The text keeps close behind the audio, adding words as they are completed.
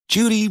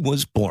Judy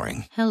was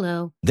boring.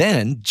 Hello.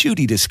 Then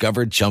Judy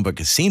discovered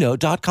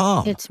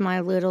ChumbaCasino.com. It's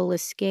my little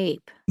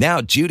escape. Now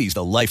Judy's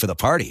the life of the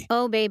party.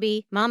 Oh,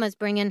 baby, mama's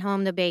bringing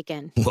home the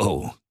bacon.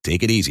 Whoa,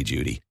 take it easy,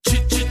 Judy.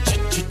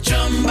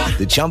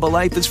 The Chumba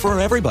life is for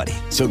everybody.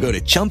 So go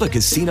to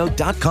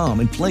ChumbaCasino.com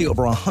and play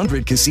over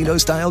 100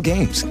 casino-style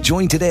games.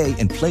 Join today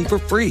and play for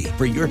free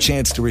for your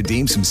chance to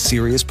redeem some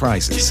serious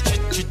prizes.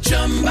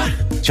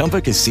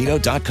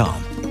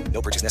 ChumbaCasino.com.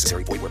 No purchase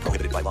necessary. Void where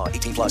prohibited by law.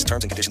 18 plus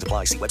terms and conditions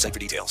apply. See website for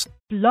details.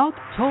 Blog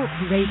Talk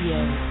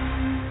Radio.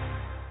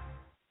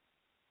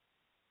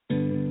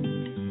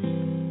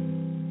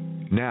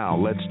 Now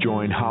let's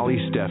join Holly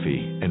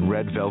Stephey and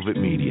Red Velvet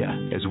Media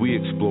as we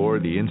explore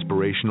the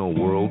inspirational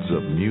worlds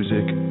of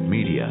music,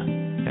 media,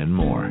 and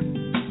more.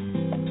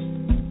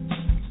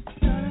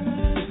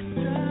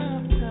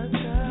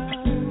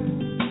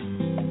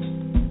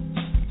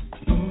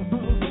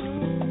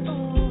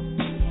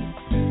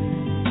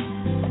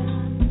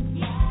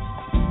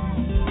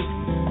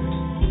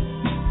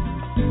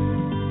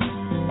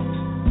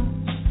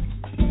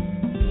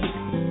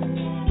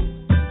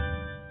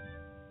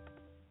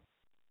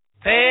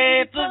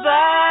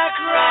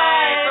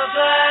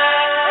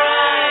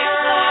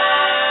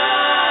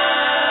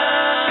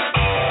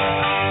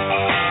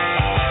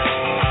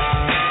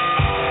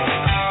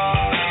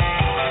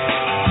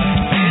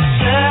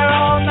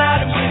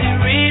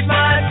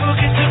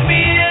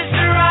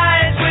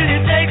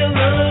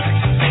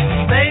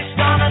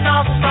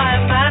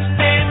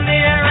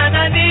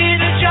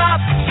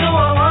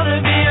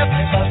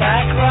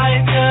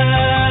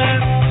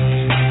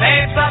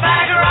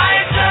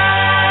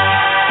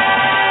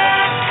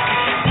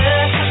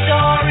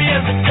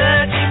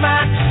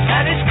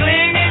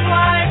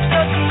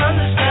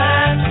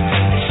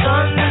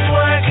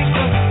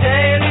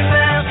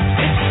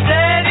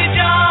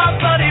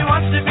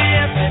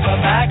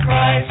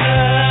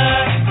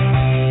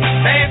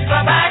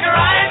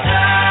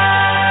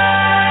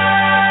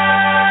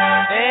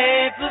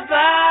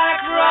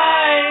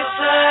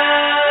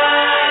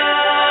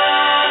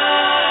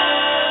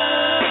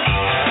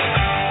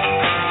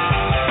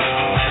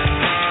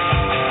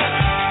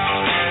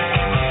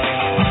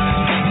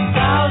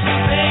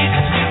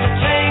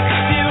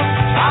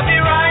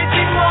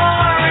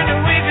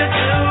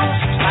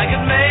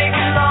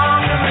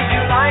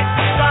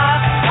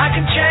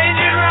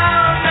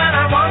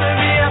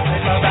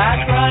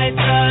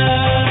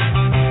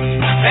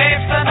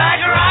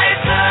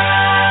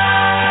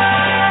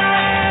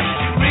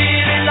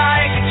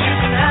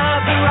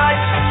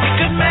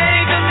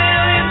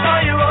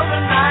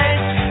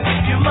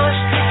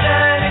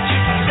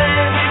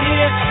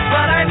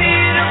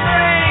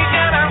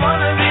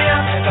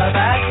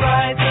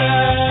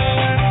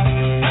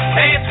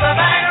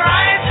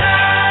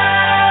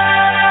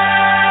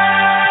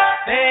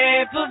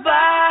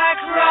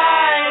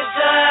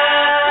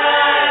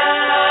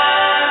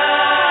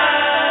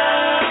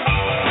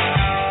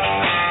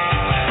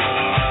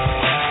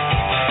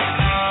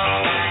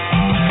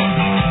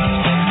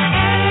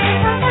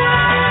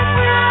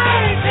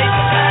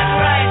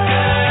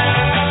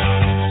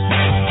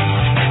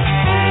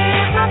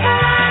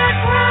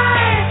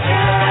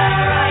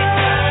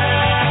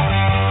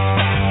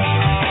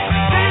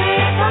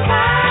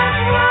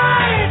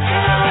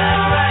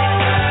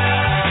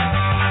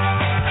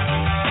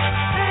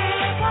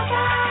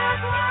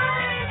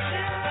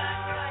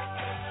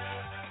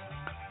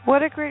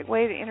 What a great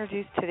way to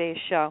introduce today's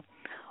show.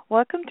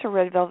 Welcome to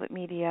Red Velvet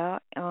Media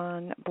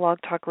on Blog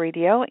Talk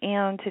Radio,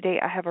 and today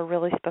I have a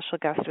really special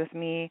guest with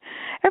me.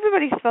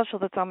 Everybody's special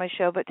that's on my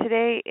show, but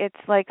today it's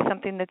like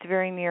something that's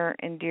very near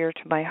and dear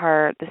to my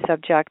heart, the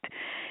subject.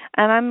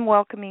 And I'm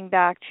welcoming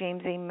back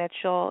James A.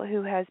 Mitchell,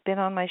 who has been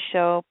on my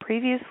show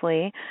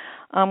previously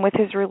with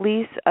his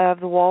release of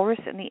The Walrus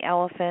and the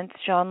Elephants,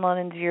 John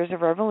Lennon's Years of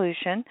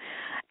Revolution.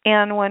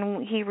 And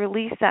when he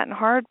released that in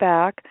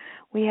hardback,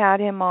 we had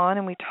him on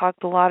and we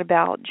talked a lot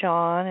about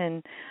John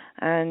and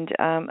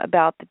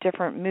about the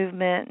different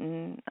movement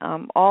and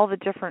all the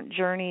different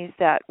journeys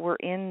that were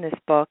in this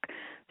book.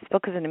 This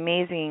book is it's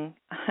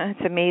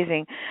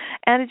amazing.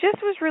 And it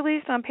just was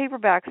released on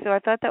paperback, so I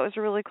thought that was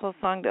a really cool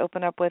song to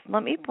open up with.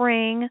 Let me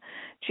bring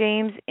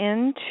James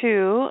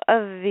into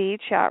the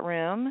chat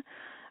room,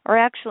 or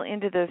actually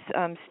into this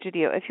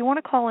studio. If you want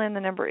to call in,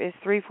 the number is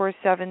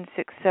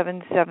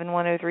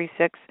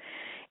 347-677-1036.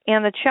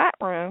 And the chat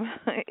room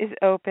is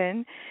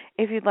open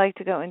if you'd like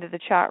to go into the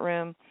chat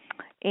room.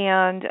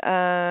 And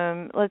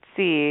let's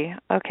see.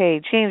 Okay,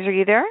 James, are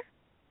you there?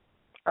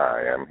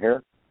 I am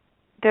here.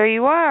 There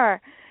you are.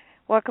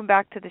 Welcome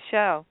back to the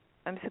show.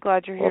 I'm so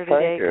glad you're here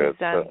today.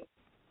 Thank you.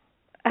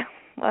 I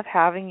love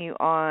having you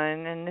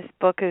on, and this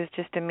book is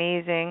just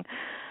amazing.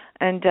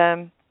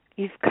 And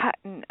you've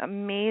gotten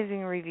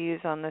amazing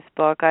reviews on this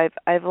book.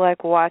 I've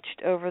like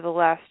watched over the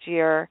last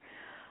year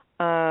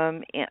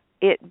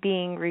it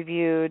being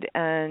reviewed,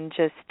 and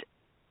just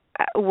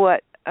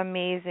what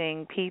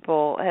amazing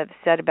people have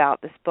said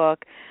about this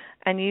book.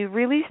 And you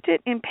released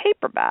it in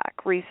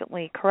paperback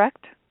recently,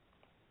 correct?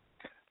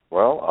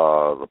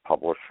 The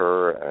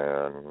publisher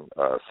and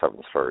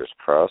Seven Stories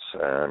Press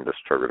and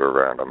distributor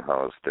Random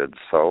House did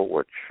so,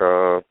 which,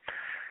 was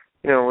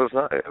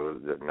nice. It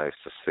was nice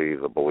to see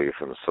the belief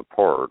and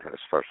support,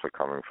 especially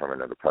coming from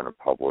an independent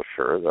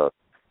publisher that,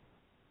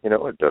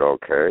 it did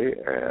okay,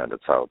 and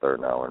it's out there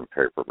now in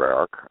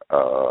paperback.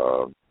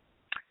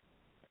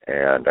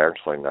 And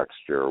actually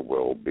next year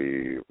will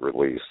be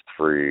released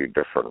 3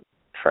 different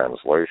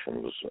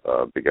translations,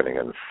 beginning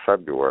in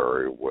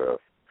February with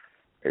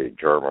a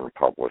German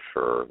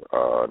publisher,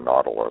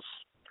 Nautilus,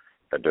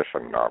 and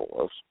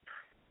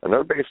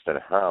they're based in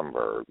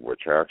Hamburg,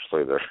 which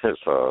actually there is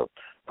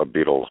a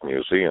Beatles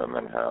museum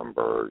in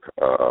Hamburg.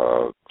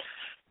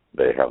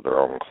 They have their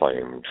own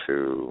claim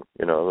to,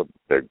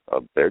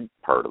 a big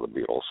part of the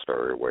Beatles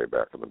story way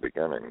back in the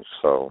beginning.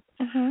 So,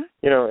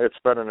 it's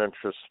been an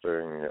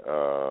interesting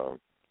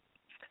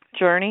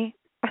journey.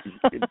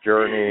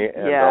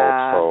 And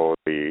also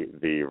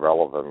the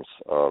relevance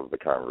of the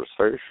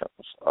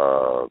conversations.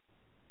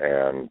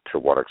 And to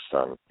what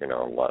extent,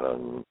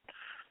 Lennon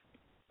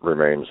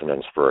remains an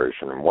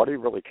inspiration and what he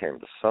really came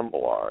to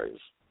symbolize.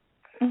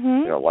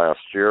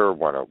 Last year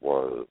when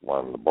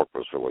the book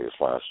was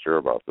released last year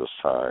about this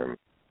time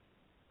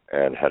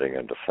and heading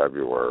into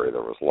February,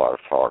 there was a lot of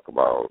talk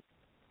about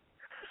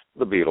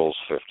the Beatles'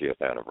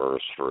 50th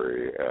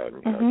anniversary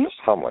and just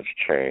how much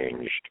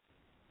changed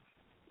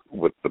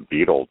with the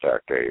Beatle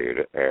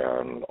decade,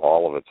 and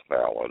all of it's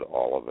valid,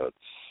 all of it's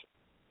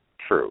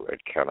true.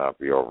 It cannot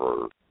be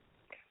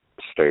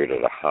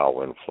overstated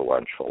how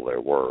influential they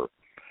were.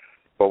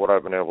 But what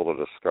I've been able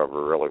to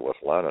discover really with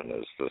Lennon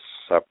is this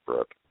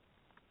separate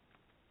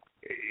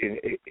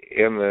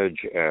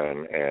image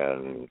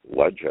and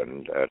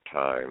legend at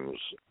times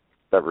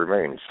that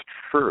remains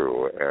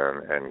true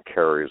and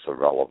carries a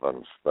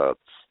relevance that's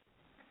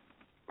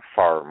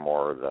far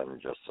more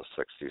than just a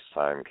 60s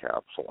time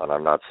capsule. And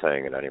I'm not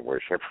saying in any way,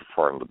 shape, or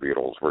form the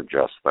Beatles were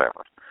just that.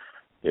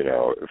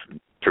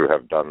 To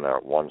have done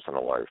that once in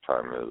a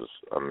lifetime is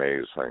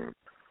amazing.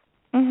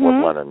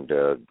 What Lennon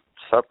did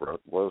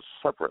was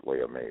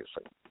separately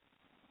amazing.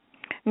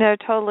 No,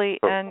 totally.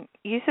 And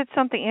you said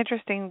something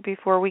interesting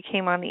before we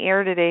came on the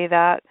air today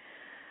that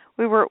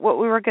what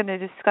we were going to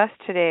discuss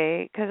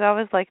today, because I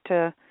always like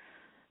to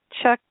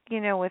check,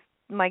 with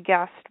my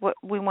guest what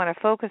we want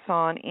to focus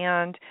on.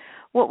 And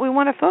what we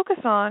want to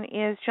focus on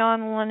is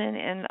John Lennon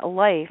and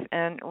life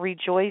and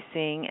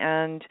rejoicing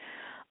and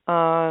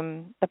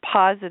the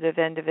positive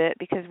end of it,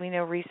 because we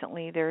know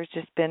recently there's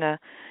just been a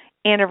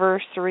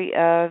anniversary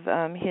of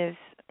his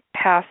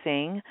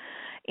passing.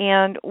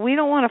 And we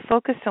don't want to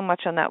focus so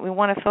much on that. We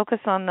want to focus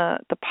on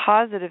the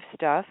positive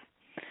stuff.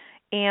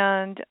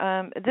 And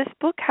this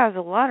book has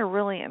a lot of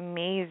really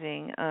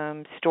amazing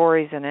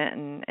stories in it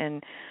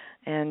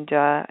and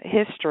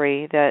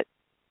history that,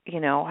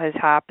 has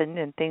happened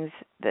and things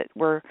that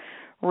were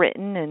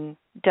written and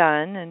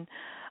done. And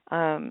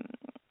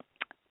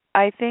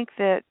I think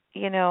that,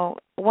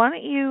 why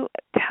don't you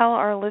tell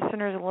our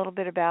listeners a little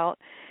bit about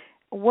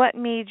what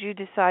made you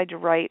decide to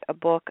write a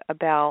book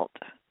about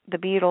the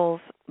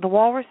Beatles, the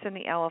Walrus and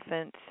the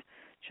Elephants,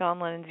 John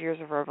Lennon's Years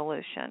of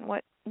Revolution?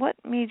 What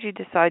made you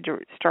decide to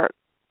start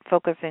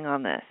focusing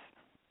on this?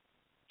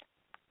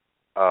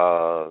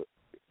 The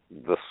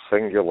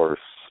singular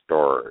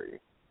story,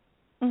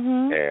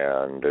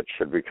 and it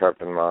should be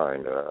kept in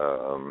mind.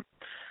 I'm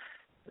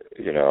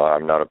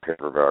not a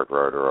paperback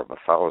writer of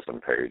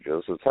 1,000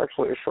 pages. It's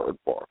actually a short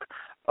book.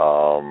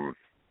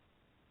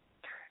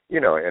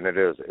 And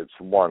it's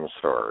one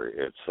story.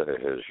 It's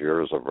his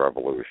Years of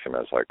Revolution,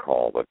 as I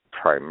call it,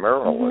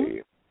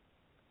 primarily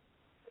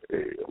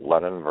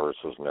Lennon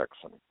versus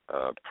Nixon.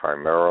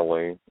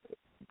 Primarily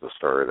the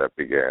story that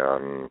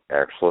began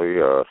actually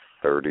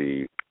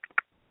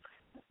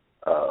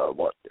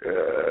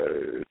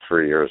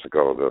 3 years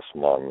ago this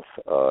month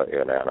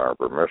in Ann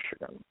Arbor,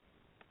 Michigan,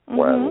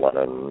 when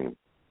Lennon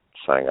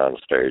sang on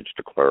stage,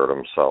 declared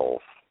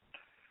himself,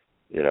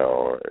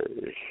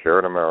 here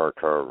in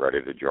America,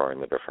 ready to join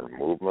the different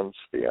movements,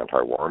 the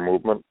antiwar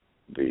movement,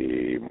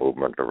 the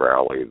movement to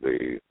rally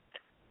the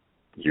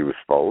youth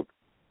vote,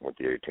 with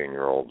the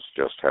 18-year-olds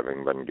just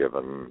having been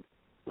given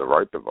the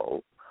right to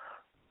vote,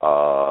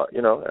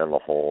 and the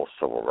whole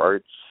civil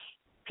rights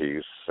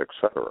piece,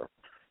 etc.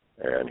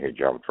 And he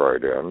jumped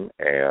right in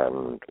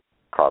and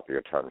caught the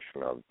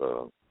attention of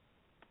the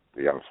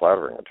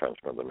unflattering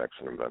attention of the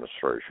Nixon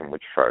administration,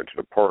 which tried to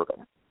deport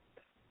him.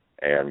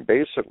 And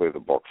basically the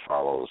book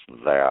follows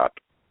that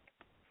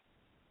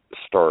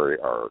story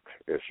arc,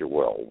 if you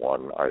will,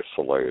 one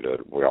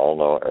isolated. We all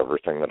know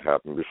everything that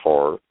happened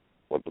before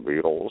with the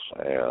Beatles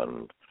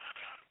and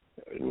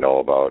know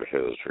about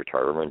his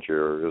retirement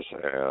years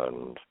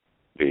and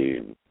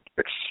the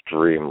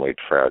extremely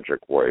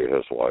tragic way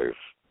his life,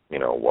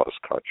 was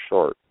cut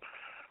short.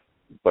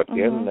 But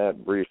in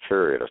that brief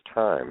period of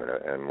time,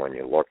 and when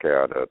you look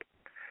at it,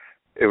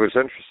 it was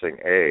interesting,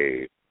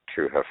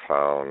 to have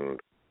found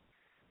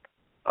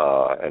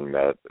and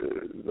met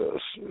the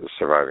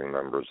surviving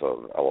members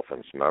of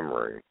Elephant's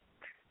Memory,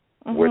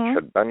 which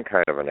had been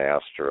kind of an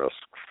asterisk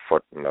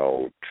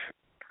footnote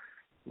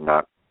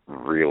not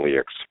really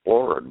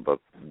explored, but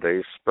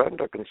they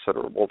spent a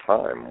considerable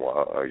time,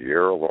 a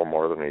little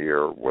more than a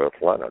year, with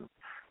Lennon.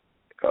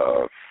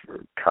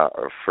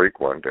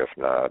 Frequent, if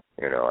not,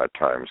 at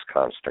times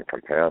constant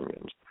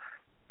companions.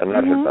 And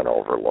that had been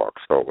overlooked,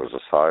 so it was a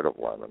side of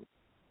Lennon.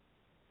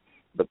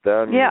 But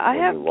then, I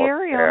have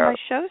Gary on my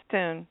show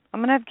soon. I'm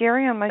going to have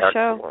Gary on my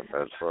show. Excellent,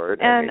 that's right.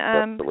 And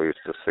he just released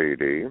a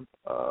CD.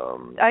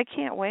 I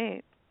can't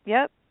wait.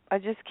 Yep, I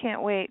just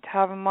can't wait to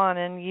have him on.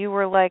 And you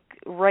were like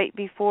right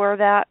before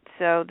that,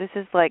 so this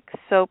is like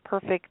so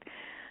perfect.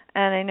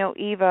 And I know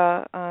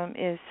Eva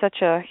is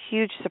such a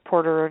huge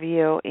supporter of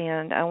you,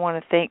 and I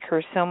want to thank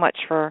her so much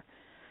for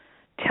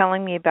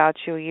telling me about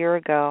you a year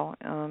ago.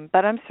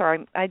 But I'm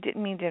sorry, I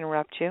didn't mean to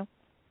interrupt you.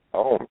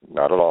 Oh,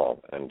 not at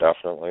all. And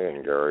definitely,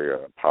 and Gary,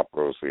 Pop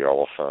Goes the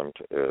Elephant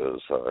is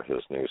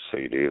his new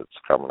CD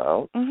that's coming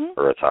out,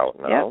 or it's out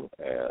now,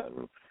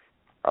 and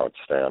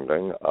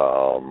outstanding.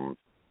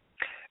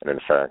 And in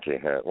fact, he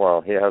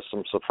has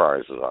some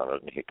surprises on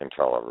it, and he can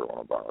tell everyone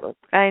about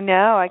it. I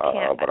know, I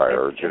can't. But I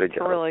urge you to get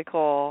it. It's really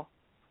cool.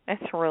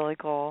 It's really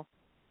cool.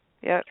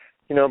 Yep.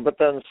 But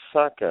then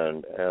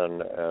second,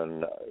 and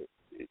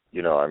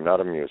I'm not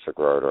a music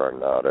writer, I'm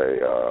not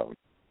a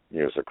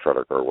music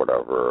critic or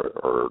whatever,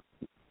 or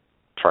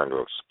trying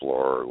to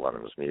explore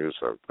Lennon's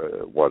music.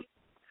 What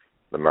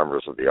the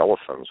members of the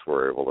Elephants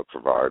were able to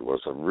provide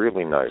was a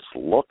really nice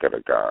look at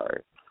a guy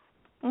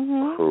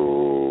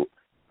who,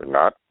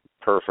 not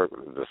perfect,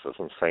 this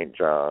isn't St.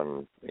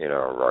 John,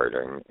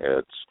 writing.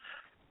 It's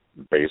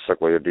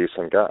basically a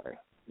decent guy,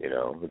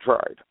 who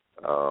tried.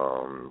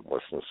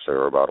 Was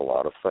sincere about a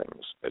lot of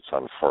things. It's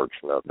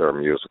unfortunate their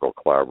musical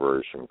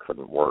collaboration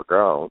couldn't work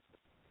out,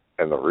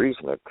 and the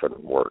reason it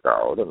couldn't work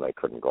out and they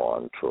couldn't go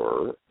on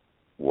tour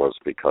was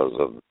because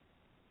of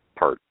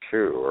part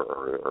two,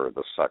 or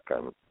the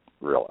second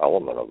real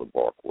element of the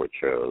book,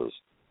 which is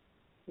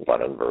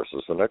Lennon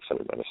versus the Nixon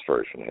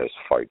administration, his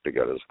fight to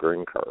get his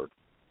green card.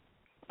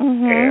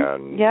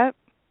 And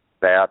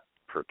that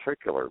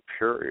particular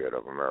period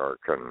of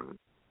American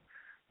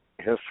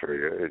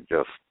history is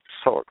just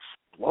so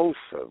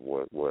explosive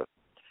with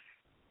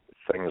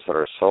things that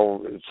are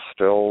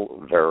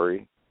still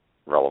very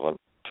relevant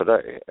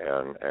today,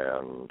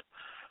 and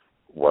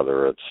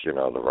whether it's the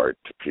right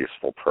to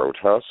peaceful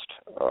protest,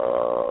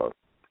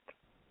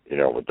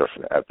 with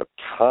different, at the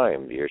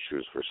time the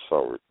issues were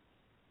so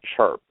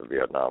sharp: the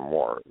Vietnam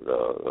War,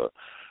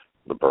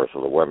 the birth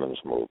of the women's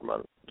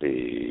movement,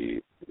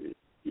 the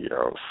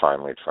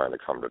finally trying to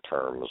come to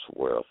terms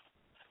with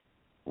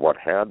what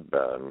had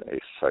been a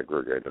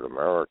segregated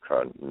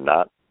America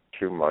not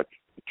too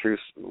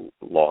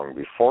long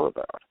before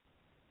that.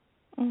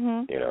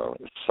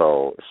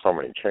 So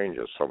many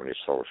changes, so many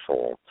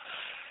social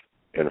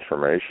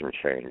information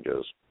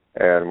changes.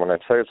 And when I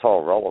say it's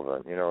all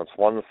relevant, it's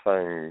one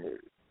thing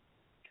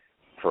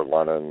for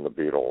Lennon, the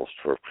Beatles,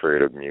 to have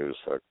created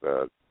music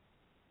that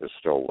is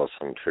still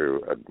listened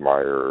to,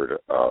 admired,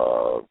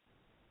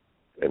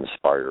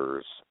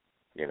 inspires,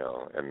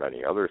 and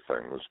many other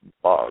things.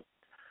 But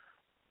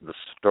the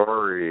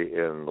story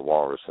in The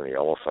Walrus and the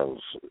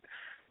Elephants,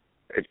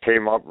 it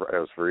came up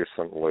as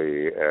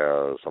recently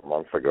as a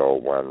month ago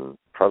when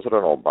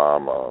President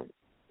Obama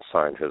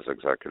signed his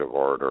executive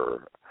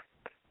order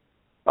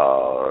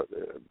on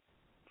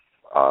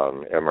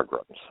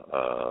immigrants,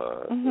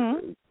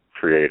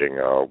 creating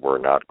a "we're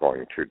not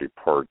going to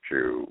deport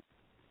you"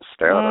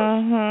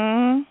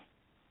 status.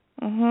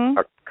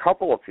 A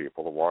couple of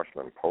people, the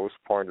Washington Post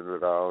pointed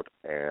it out,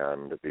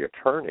 and the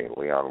attorney,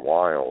 Leon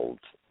Wild,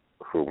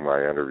 whom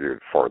I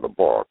interviewed for the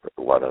book,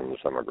 Lennon's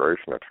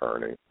immigration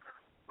attorney,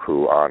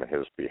 who on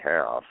his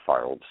behalf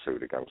filed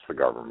suit against the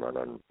government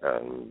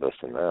and this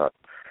and that.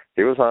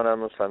 He was on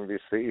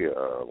MSNBC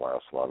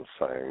last month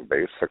saying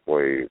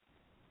basically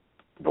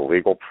the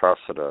legal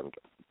precedent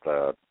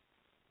that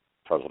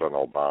President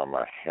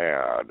Obama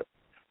had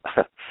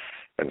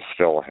and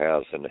still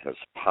has in his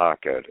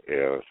pocket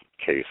if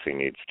Casey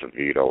needs to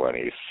veto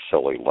any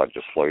silly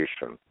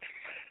legislation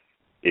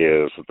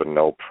is the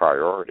no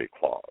priority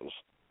clause.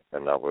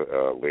 And that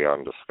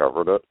Leon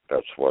discovered it.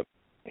 That's what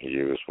he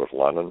used with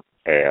Lennon.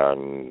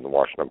 And the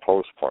Washington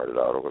Post pointed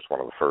out it was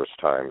one of the first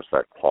times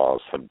that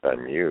clause had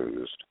been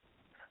used.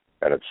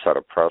 And it set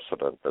a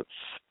precedent that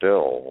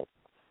still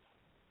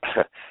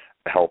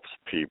helps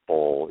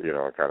people,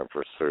 kind of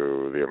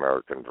pursue the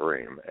American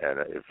dream. And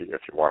if you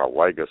want a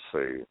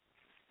legacy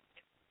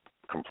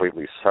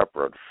completely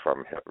separate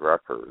from hit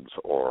records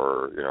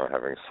or,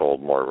 having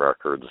sold more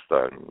records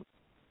than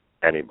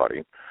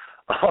anybody,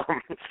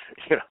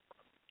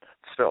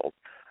 still,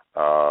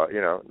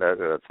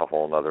 that's a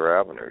whole other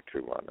avenue to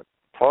London.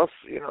 Plus,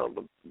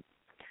 the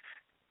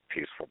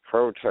peaceful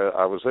protest.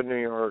 I was in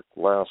New York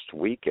last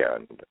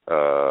weekend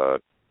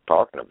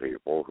talking to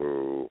people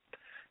who,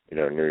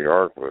 New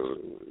York was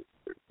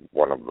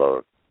one of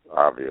the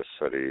obvious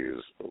cities,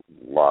 a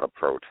lot of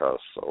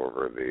protests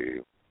over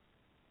the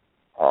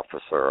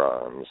officer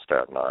on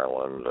Staten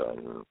Island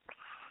and,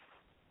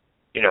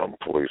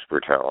 police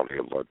brutality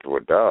led to a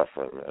death.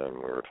 And we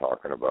were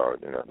talking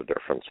about, the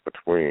difference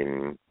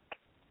between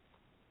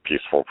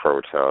peaceful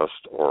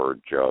protest or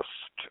just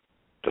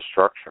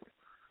destruction.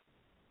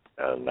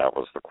 And that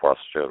was the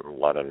question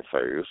Lennon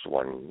faced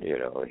when,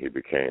 he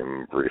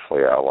became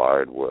briefly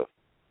allied with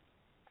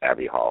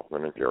Abbie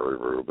Hoffman and Jerry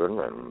Rubin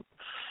and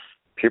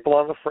people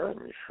on the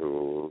fringe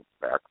who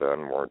back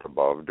then weren't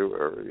above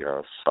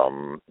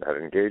some had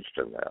engaged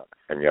in that.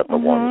 And yet the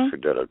ones who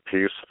did it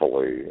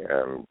peacefully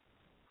and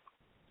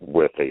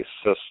with a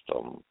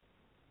system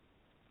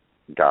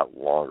got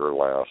longer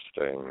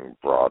lasting,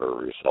 broader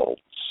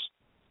results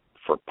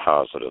for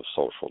positive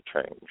social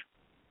change.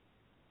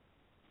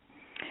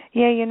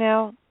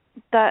 Yeah,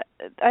 that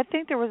I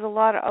think there was a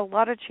lot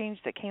of change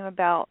that came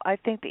about. I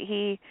think that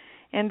he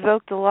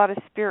invoked a lot of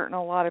spirit in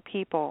a lot of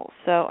people.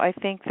 So I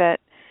think that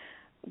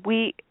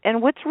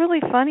and what's really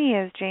funny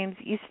is, James,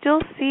 you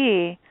still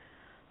see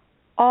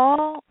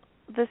all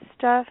the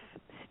stuff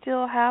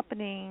still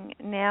happening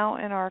now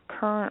in our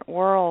current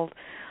world,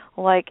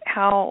 like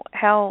how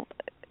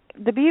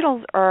the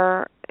Beatles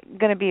are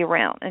going to be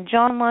around, and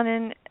John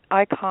Lennon,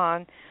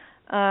 icon,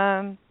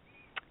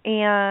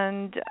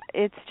 and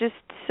it's just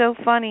so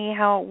funny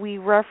how we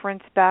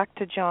reference back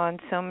to John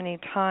so many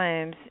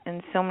times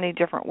in so many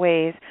different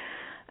ways,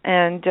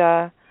 and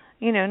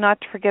not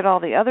to forget all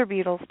the other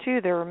Beatles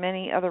too. There were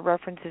many other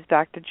references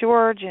back to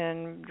George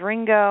and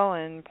Ringo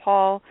and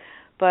Paul,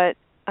 but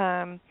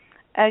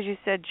as you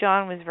said,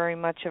 John was very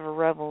much of a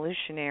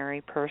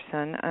revolutionary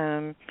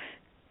person,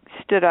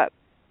 stood up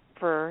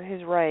for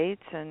his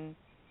rights and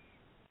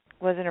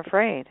wasn't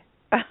afraid,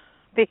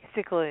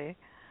 basically.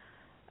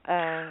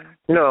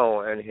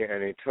 No, and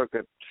he took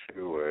it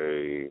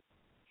to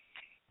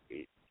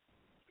a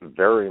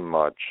very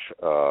much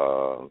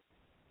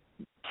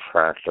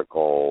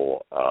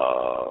practical,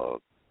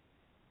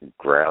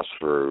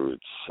 grassroots,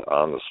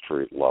 on the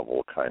street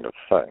level kind of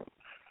thing.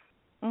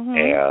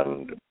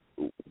 And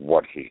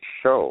what he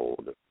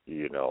showed,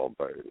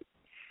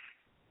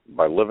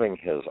 by living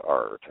his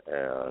art,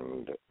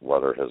 and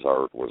whether his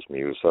art was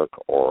music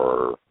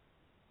or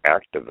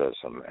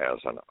activism as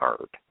an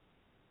art,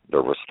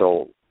 there was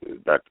still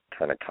that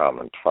kind of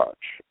common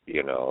touch,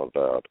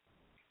 that,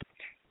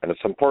 and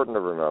it's important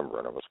to remember,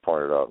 and it was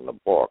pointed out in the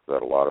book,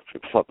 that a lot of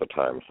people at the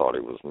time thought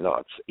he was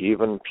nuts.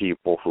 Even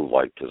people who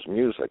liked his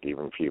music,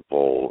 even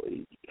people,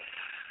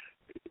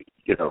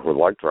 who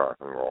liked rock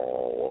and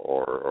roll,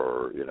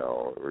 or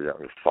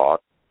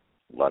thought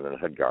Lennon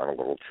had gone a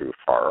little too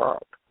far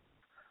out.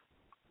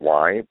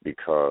 Why?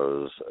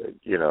 Because,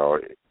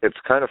 it's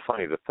kind of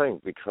funny to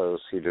think, because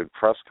he did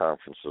press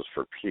conferences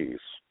for peace.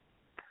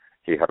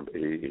 He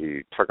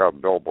took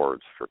out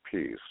billboards for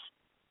peace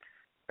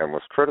and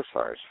was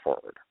criticized for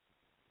it,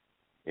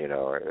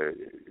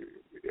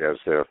 as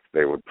if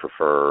they would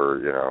prefer,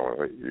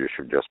 you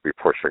should just be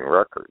pushing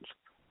records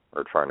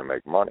or trying to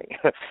make money.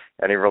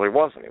 And he really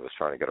wasn't. He was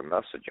trying to get a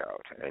message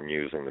out and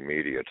using the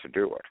media to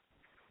do it.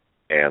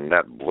 And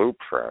that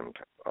blueprint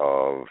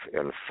of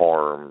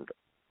informed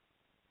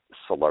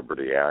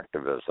celebrity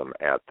activism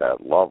at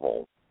that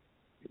level,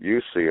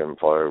 you see in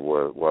play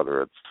with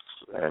whether it's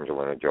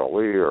Angelina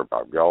Jolie or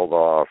Bob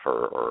Geldof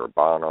or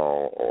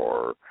Bono,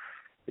 or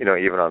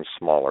even on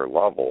smaller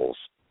levels,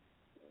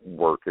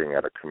 working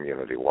at a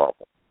community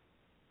level.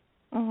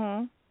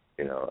 And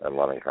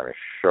Lennon kind of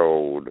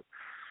showed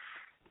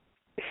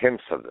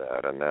hints of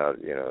that, and that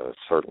it's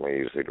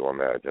certainly easy to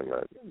imagine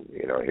that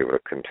he would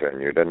have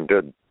continued and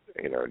did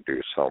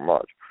do so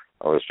much.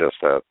 I was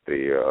just at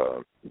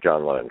the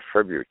John Lennon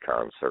tribute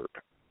concert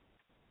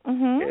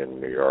in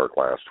New York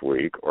last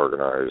week,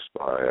 organized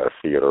by a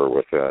Theater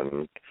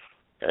Within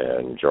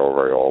and Joe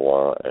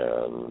Raiola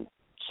and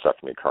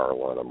Stephey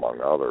Carlin,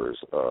 among others.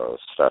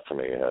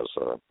 Stephey has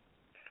a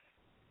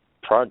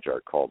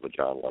project called the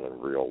John Lennon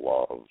Real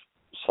Love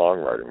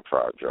Songwriting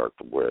Project,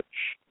 which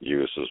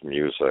uses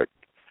music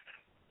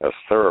as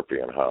therapy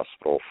in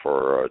hospital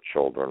for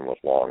children with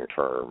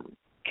long-term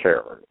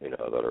care,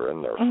 that are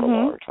in there for a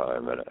long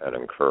time, and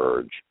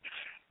encourage,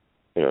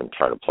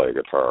 try to play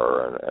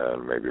guitar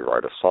and maybe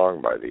write a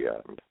song by the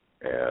end.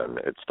 And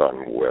it's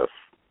done with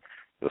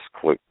this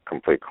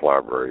complete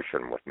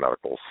collaboration with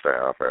medical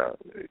staff, and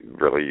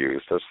really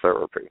used as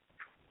therapy.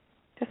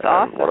 That's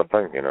awesome. What a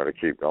thing, to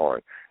keep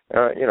going.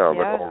 But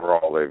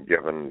overall they've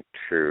given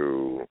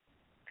to,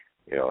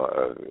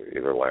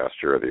 either last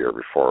year or the year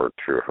before,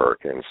 to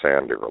Hurricane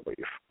Sandy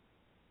relief,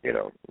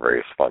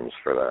 raise funds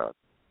for that.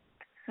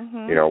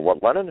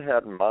 What Lennon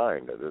had in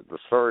mind, the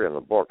story in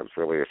the book, it's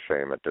really a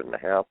shame it didn't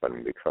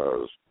happen,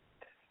 because,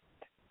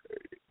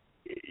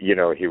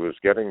 he was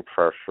getting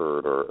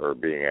pressured or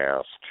being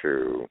asked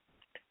to,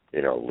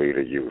 lead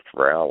a youth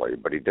rally,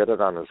 but he did it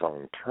on his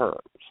own terms.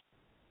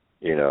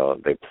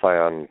 They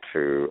planned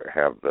to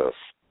have this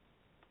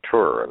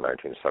tour in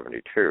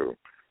 1972.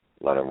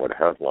 Lennon would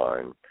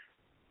headline,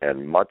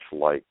 and much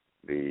like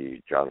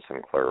the John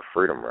Sinclair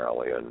Freedom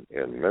Rally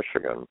in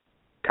Michigan,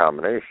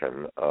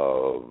 combination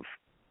of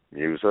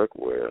music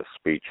with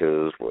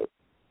speeches, with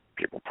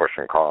people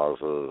pushing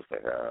causes. They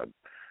had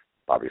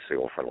Bobby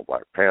Seale from the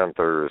Black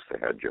Panthers. They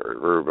had Jerry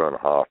Rubin,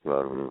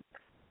 Hoffman.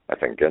 I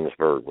think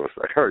Ginsberg was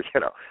there,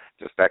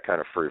 just that kind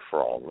of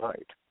free-for-all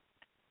night.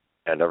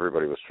 and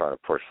everybody was trying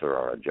to push their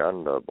own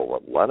agenda. But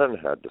what Lennon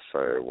had to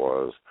say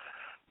was,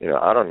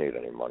 I don't need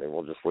any money.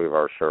 We'll just leave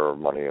our share of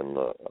money in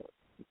the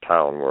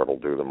town where it'll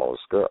do the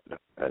most good.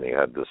 And he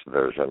had this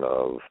vision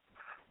of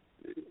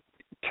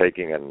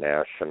taking a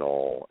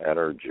national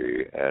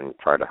energy and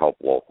trying to help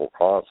local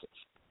causes.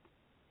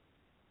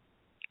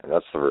 And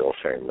that's the real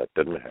shame that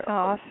didn't happen.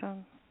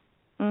 Awesome.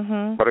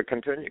 Mm-hmm. But it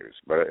continues.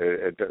 But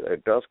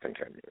it does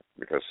continue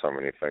because so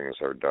many things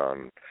are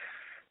done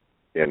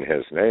in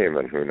his name,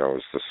 and who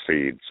knows, the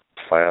seeds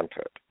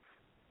planted.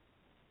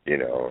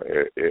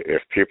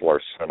 If people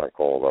are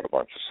cynical that a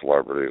bunch of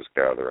celebrities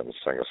gather and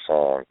sing a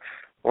song,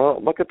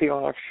 well, look at the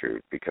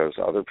offshoot, because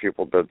other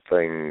people did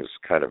things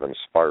kind of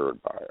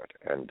inspired by it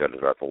and did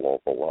it at the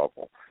local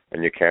level.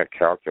 And you can't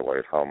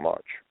calculate how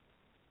much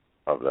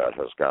of that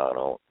has gone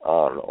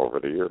on over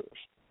the years.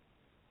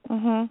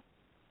 Mm-hmm.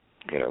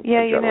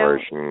 Yeah,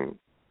 generation.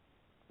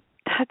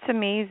 That's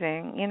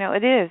amazing.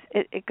 It is.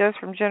 It goes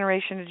from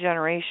generation to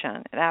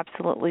generation. It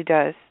absolutely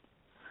does.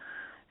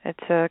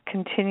 It's a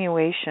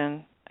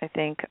continuation, I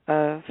think,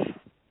 of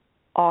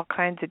all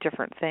kinds of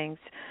different things.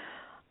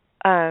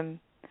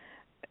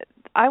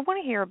 I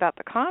want to hear about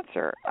the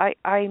concert.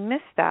 I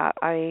missed that.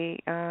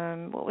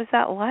 What was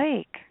that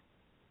like?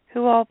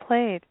 Who all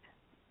played?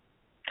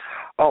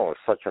 Oh, it's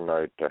such a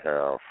night to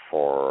have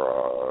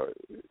for,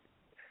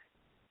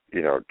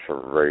 to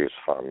raise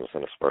funds,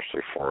 and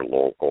especially for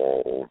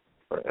local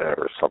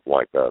or something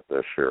like that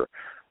this year.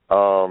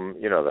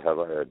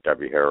 They had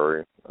Debbie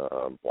Harry,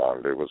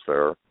 Blondie was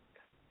there.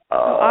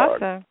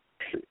 Awesome.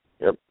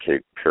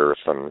 Kate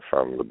Pearson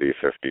from the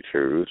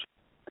B-52s,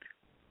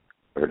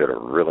 who did a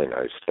really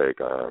nice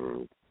take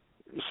on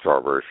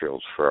Strawberry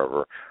Fields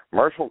Forever.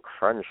 Marshall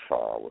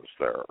Crenshaw was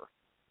there.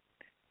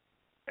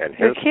 And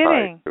his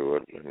side to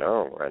it,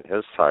 and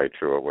his side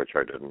to it, which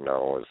I didn't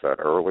know, is that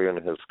early in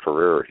his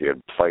career he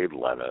had played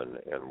Lennon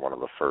in one of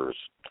the first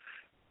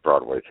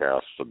Broadway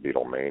casts of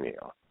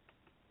Beatlemania.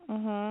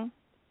 Mm-hmm.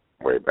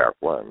 Way back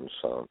when,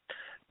 so.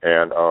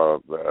 And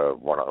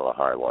one of the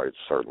highlights,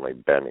 certainly,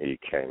 Ben E.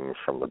 King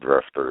from the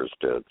Drifters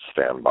did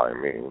Stand By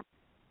Me.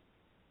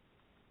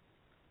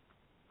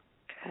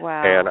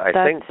 Wow, and I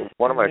think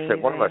one of my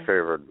amazing.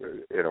 favorite,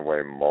 in a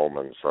way,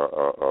 moments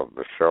of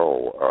the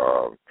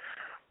show,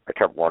 I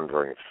kept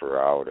wondering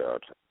throughout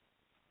it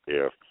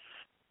if,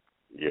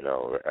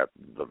 at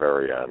the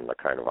very end, the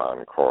kind of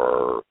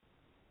encore,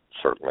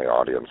 certainly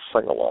audience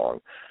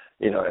sing-along,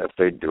 if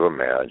they do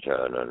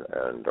imagine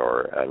and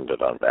or end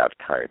it on that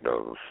kind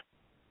of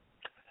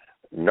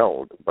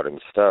note, but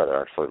instead,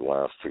 actually, the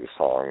last two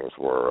songs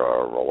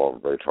were Roll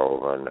Over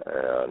Beethoven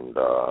and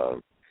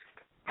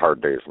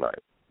Hard Day's Night.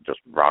 Just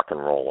rock and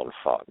roll and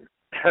fun.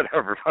 And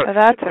everybody,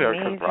 that's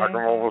amazing. Rock and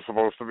roll was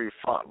supposed to be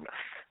fun.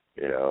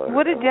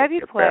 What did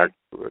Debbie play? Back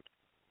to it.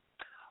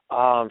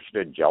 She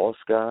did Jealous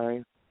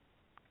Guy.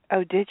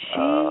 Oh, did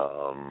she?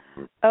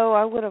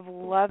 I would have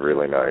loved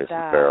really to hear nice,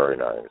 that. very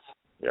nice.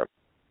 Yep.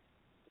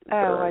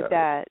 I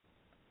bet.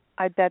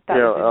 I bet that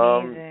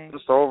was amazing.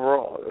 Just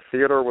overall,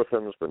 Theater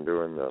Within's been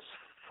doing this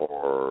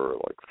for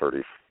like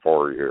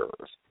 34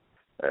 years.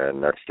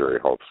 And next year he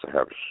hopes to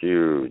have a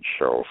huge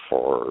show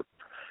for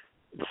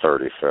the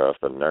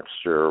 35th. And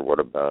next year would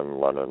have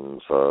been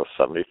Lennon's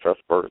 75th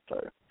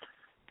birthday.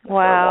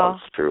 Wow.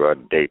 He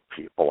wants to date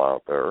people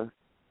out there.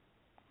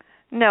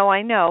 No,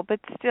 I know,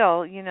 but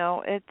still,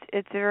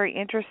 it's very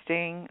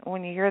interesting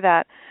when you hear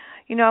that.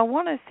 I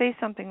want to say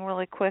something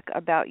really quick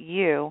about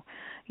you.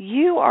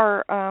 You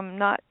are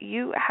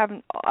you have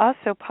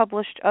also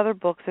published other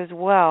books as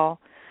well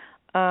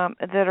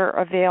that are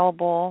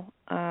available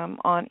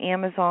on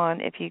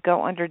Amazon. If you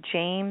go under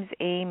James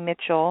A.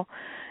 Mitchell,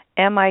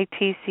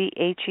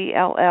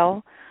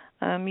 Mittchell,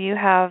 you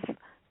have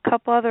a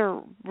couple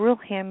other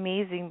really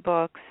amazing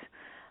books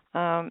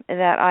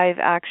that I've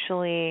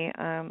actually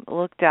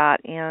looked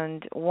at,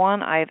 and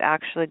one I've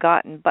actually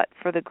gotten, But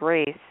for the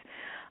Grace.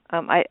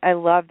 I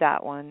love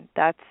that one.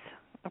 That's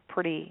a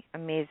pretty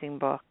amazing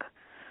book.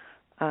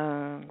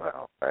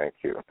 Well, thank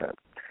you.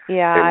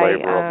 Yeah, a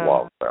labor of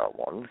love, that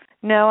one.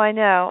 No, I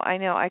know.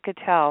 I could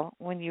tell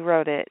when you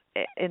wrote it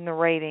in the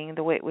writing,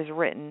 the way it was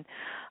written.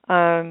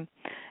 And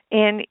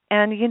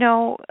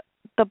the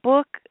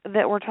book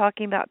that we're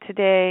talking about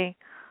today,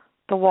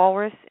 The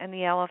Walrus and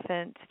the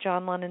Elephant,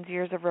 John Lennon's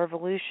Years of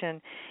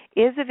Revolution,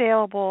 is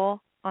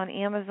available on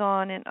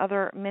Amazon and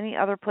many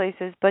other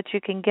places, but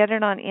you can get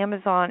it on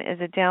Amazon as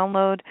a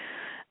download.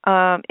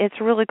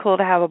 It's really cool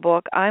to have a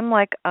book. I'm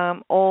like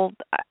old.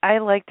 I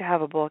like to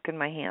have a book in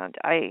my hand.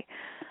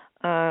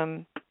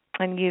 And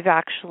you've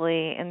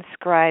actually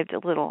inscribed a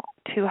little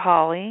to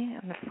Holly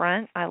in the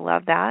front. I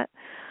love that.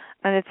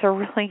 And it's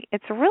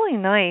really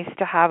nice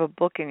to have a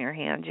book in your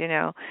hand,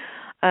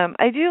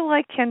 I do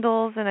like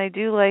Kindles and I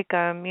do like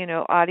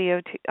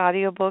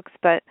audio books,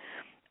 but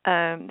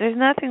there's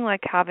nothing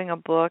like having a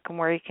book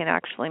where you can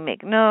actually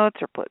make notes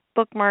or put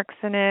bookmarks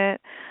in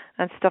it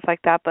and stuff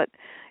like that. But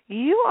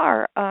you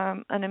are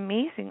an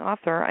amazing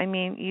author. I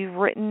mean, you've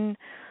written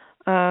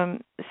some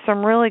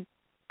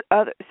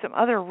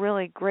other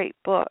really great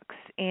books,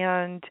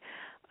 and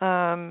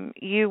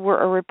You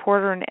were a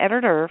reporter and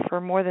editor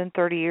for more than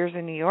 30 years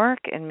in New York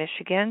and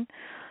Michigan.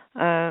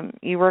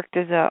 You worked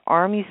as an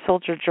Army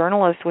soldier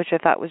journalist, which I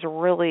thought was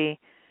really,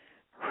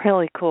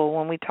 really cool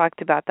when we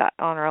talked about that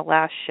on our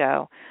last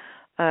show.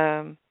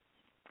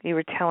 You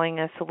were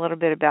telling us a little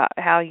bit about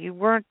how you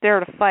weren't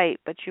there to fight,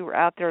 but you were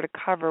out there to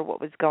cover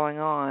what was going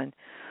on.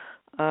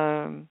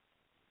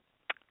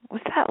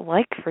 What's that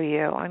like for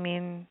you? I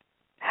mean,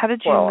 how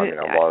did you... Well,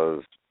 I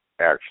was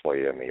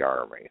actually in the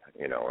Army.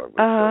 It was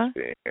just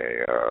being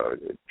a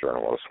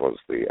journalist was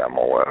the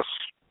MOS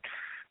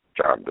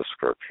job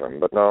description.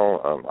 But no,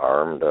 I'm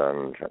armed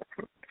and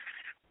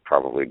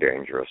probably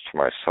dangerous to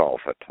myself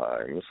at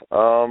times. It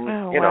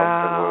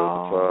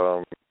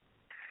was...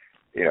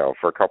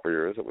 for a couple of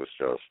years it was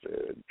just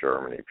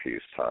Germany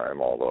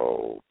peacetime,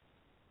 although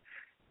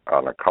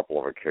on a couple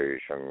of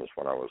occasions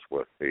when I was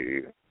with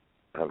the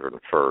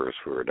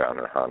 101st, we were down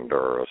in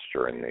Honduras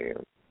during the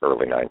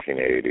early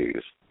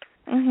 1980s.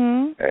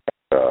 And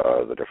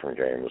the different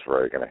games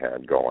Reagan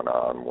had going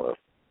on with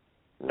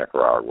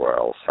Nicaragua,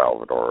 El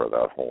Salvador,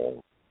 that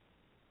whole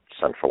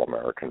Central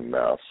American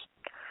mess.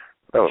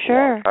 That was a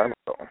long time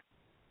ago.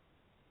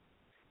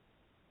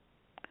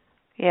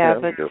 Yeah,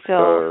 but just,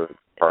 still...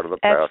 part of the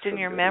etched past. in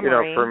your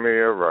memory. For me,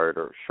 a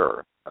writer,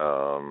 sure.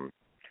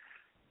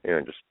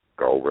 Just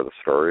go where the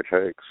story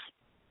takes.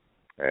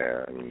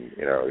 And,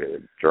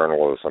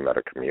 journalism at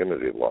a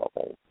community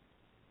level,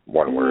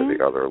 one way or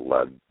the other,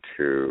 led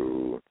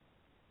to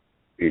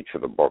each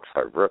of the books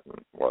I've written,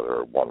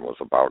 whether one was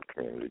about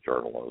community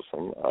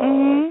journalism.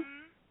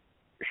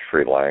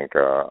 Sri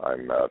Lanka, I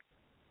met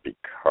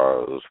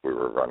because we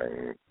were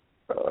running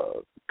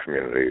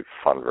community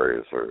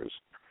fundraisers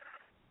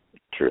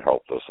to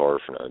help this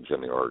orphanage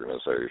in the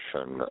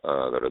organization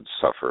that had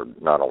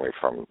suffered not only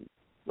from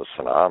the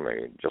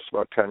tsunami just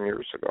about 10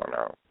 years ago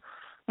now,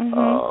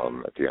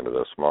 at the end of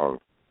this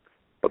month,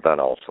 but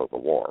then also the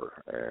war,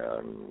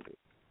 and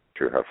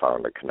to have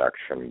found a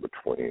connection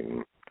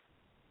between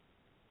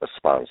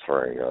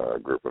sponsoring a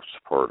group of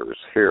supporters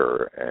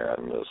here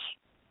and this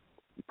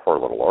poor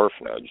little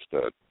orphanage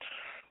that,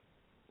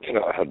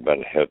 had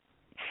been hit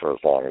for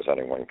as long as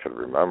anyone could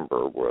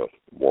remember with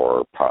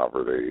war,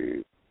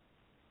 poverty,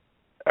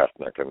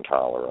 ethnic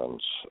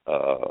intolerance,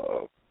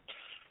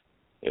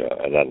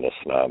 and then the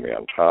tsunami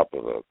on top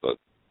of it, but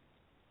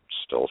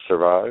still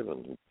survive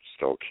and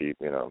still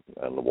keep, and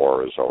the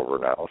war is over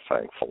now,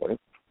 thankfully.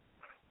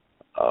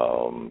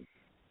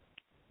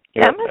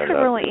 That must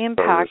have really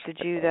impacted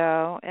you,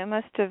 though. It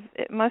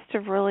must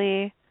have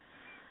really,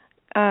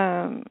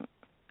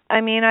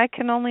 I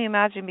can only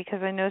imagine,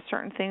 because I know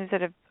certain things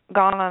that have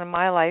gone on in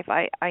my life,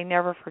 I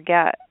never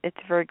forget. It's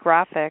very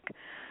graphic.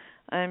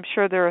 I'm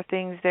sure there are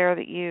things there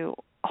that you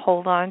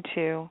hold on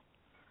to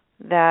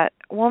that,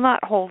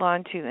 not hold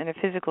on to in a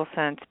physical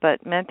sense,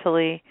 but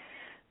mentally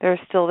they're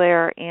still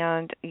there,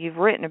 and you've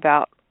written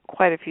about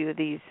quite a few of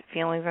these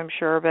feelings, I'm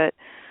sure. But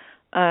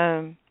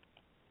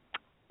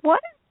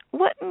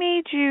what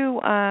made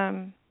you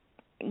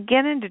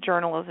get into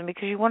journalism?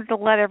 Because you wanted to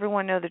let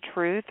everyone know the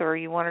truth, or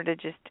you wanted to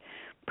just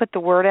put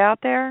the word out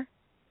there?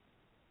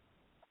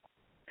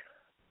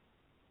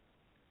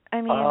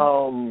 I've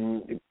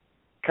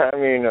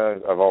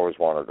always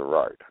wanted to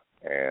write,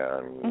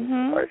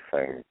 and I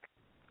think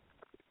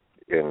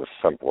in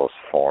simplest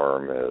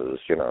form is,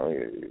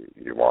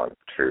 you want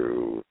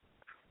to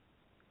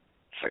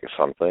say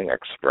something,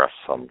 express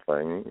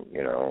something,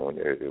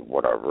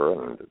 whatever,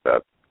 and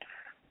that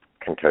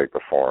can take the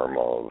form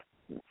of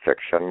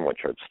fiction,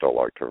 which I'd still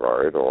like to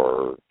write,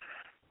 or,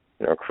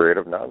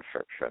 creative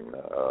nonfiction.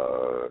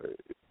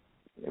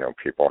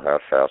 People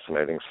have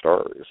fascinating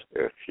stories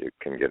if you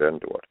can get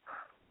into it.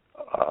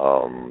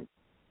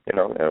 And it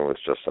was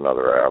just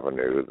another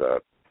avenue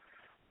that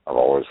I've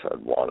always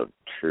had wanted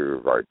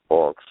to write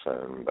books,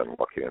 and been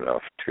lucky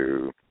enough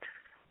to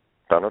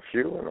done a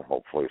few, and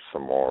hopefully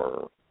some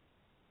more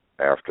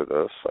after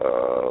this.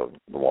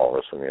 The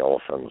Walrus and the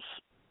Elephants,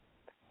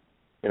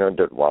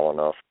 did well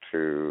enough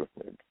to,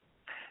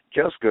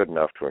 just good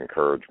enough to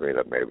encourage me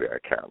that maybe I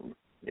can,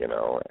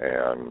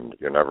 and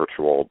you're never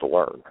too old to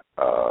learn.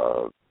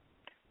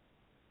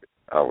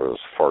 I was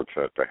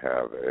fortunate to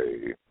have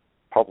a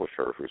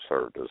publisher who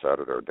served as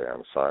editor,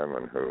 Dan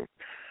Simon, who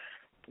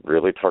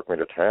really took me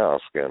to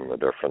task in the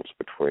difference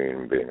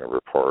between being a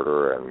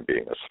reporter and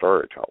being a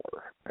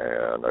storyteller.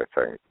 And I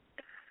think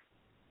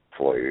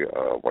hopefully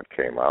what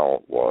came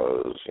out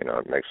was,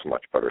 it makes a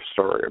much better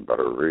story, a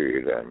better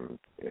read, and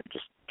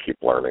just keep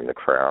learning the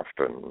craft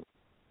and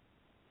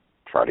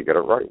try to get it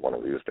right one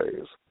of these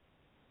days.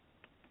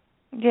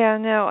 Yeah,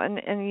 no,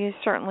 and you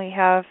certainly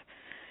have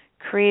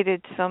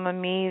created some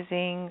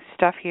amazing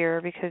stuff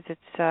here, because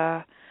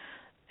it's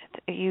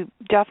you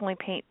definitely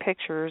paint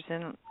pictures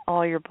in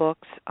all your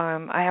books.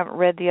 I haven't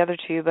read the other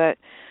two, but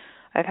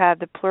I've had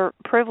the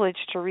privilege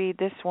to read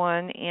this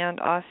one, and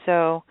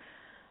also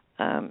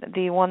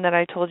the one that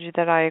I told you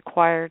that I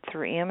acquired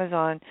through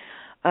Amazon.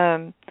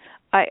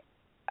 I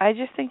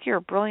just think you're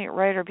a brilliant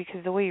writer,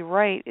 because the way you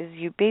write is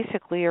you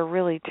basically are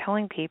really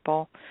telling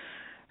people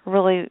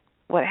really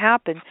what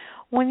happened.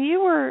 when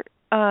you were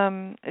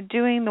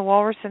doing the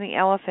Walrus and the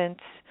Elephants,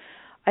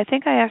 I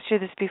think I asked you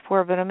this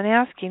before, but I'm going to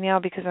ask you now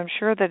because I'm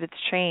sure that it's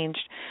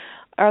changed.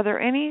 Are there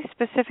any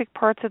specific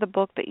parts of the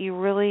book that you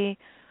really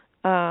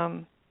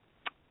had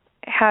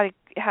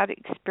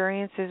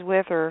experiences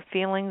with or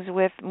feelings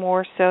with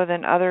more so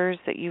than others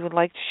that you would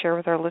like to share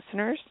with our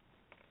listeners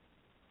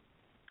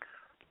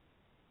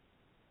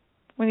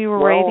when you were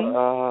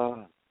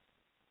writing?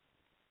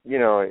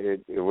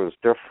 It was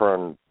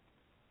different,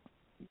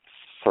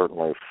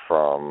 certainly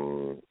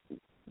from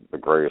the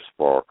Grace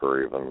book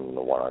or even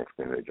the one on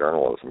community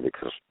journalism,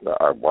 because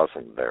I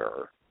wasn't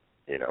there,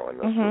 and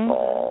this was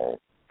all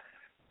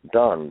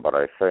done. But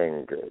I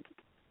think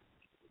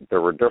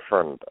there were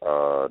different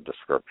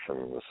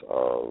descriptions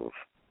of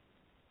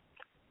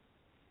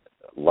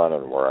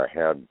Lennon where I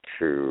had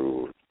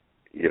to,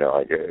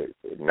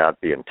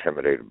 not be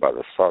intimidated by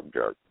the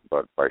subject,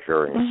 but by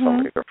hearing so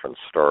many different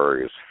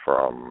stories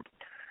from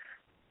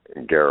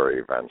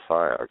Gary Van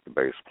Sciak, the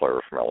bass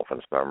player from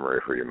Elephant's Memory,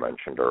 who you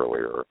mentioned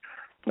earlier.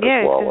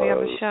 Yeah, he's going to be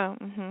on the show.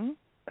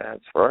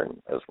 That's right,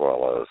 as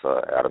well as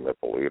Adam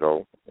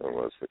Ippolito, who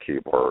was the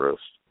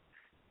keyboardist,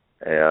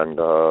 and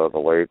the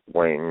late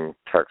Wayne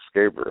Tex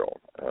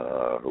Gabriel,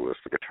 who was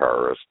the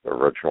guitarist,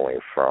 originally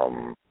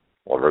from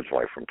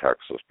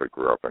Texas, but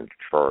grew up in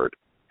Detroit.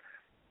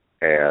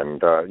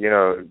 And,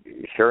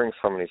 hearing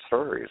so many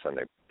stories, and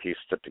they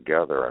pieced it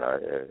together, and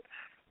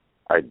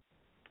I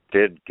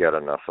did get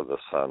enough of the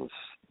sense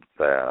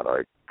that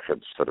I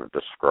could sort of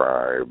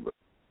describe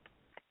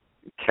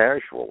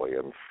casually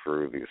and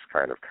through these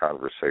kind of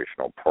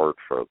conversational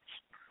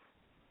portraits,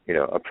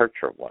 a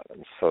picture of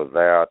Lennon. So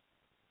that,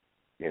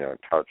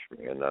 touched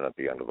me. And then at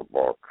the end of the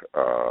book,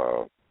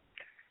 a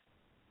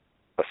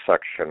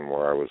section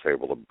where I was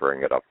able to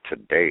bring it up to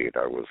date,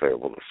 I was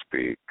able to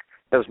speak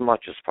as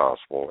much as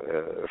possible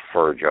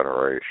for a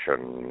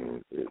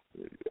generation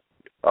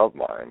of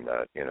mine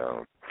that,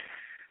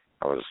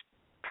 I was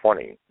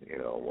 20,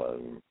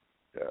 when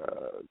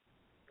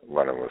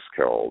Lennon was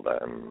killed,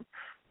 and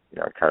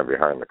kind of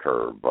behind the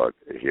curve, but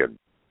he had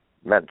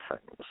meant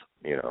things,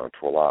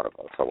 to a lot of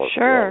us. I wasn't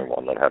the only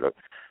one that had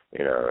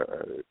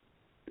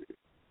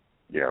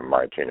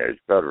my teenage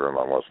bedroom.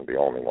 I wasn't the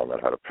only one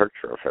that had a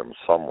picture of him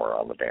somewhere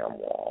on the damn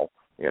wall,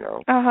 the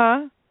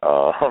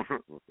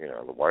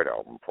White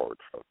Album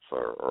portraits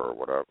or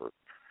whatever.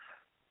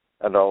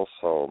 And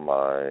also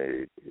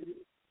my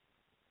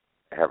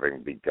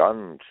having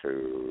begun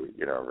to,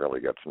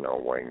 really get to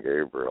know Wayne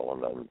Gabriel,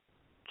 and then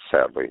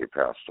sadly he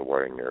passed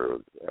away near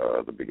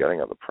the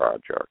beginning of the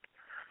project.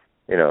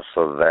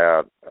 So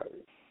that,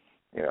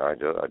 I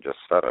just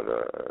said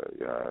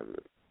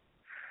it,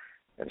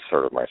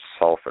 inserted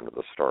myself into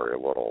the story a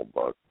little,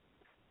 but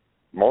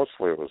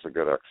mostly it was a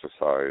good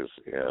exercise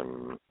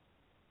in,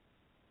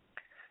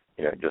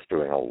 just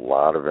doing a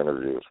lot of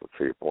interviews with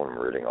people and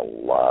reading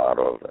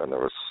and there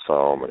was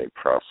so many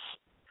press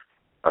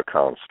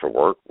accounts to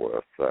work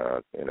with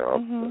that,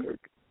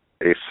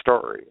 a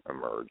story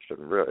emerged.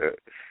 And really,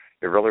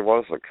 it really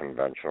was a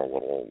conventional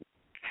little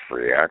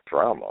 3-act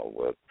drama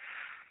with,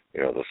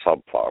 the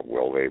subplot,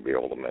 will they be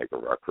able to make a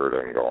record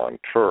and go on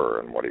tour,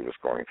 and what he was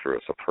going through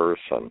as a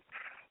person.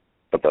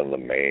 But then the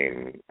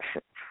main,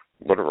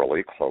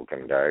 literally cloak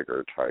and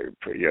dagger type,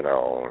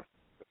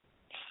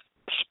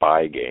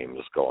 spy games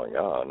going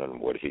on,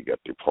 and would he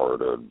get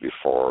deported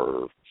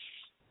before,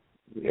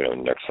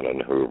 Nixon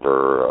and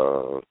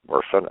Hoover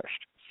were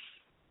finished.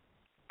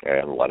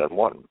 And Lennon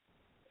won.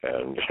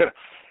 And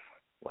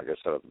like I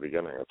said at the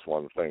beginning, it's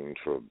one thing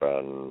to have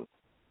been,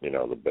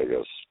 the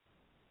biggest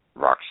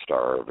rock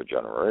star of a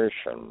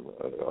generation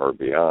or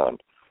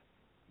beyond,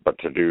 but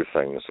to do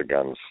things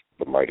against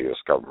the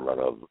mightiest government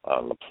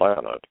on the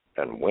planet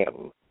and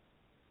win,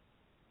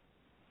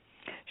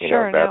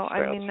 that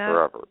stands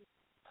forever.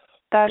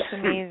 That's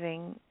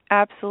amazing.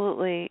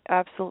 Absolutely,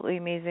 absolutely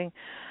amazing.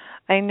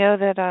 I know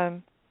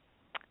that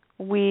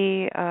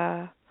we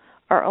are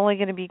only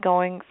going to be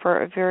going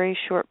for a very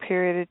short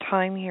period of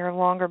time here,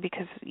 longer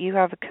because you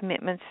have a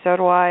commitment, so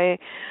do I.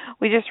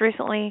 We just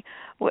recently,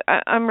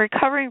 I'm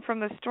recovering from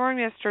the storm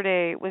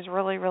yesterday. It was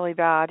really, really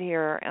bad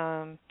here.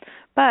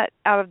 But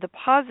out of the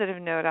positive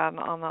note on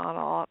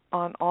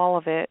all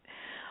of it,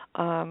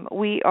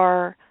 we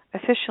are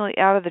officially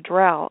out of the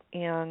drought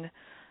in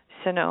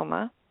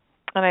Sonoma,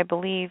 and I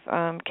believe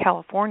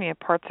California,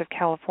 parts of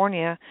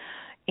California,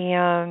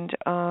 and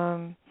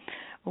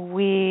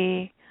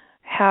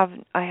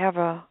I have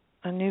a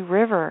new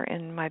river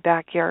in my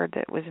backyard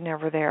that was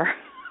never there.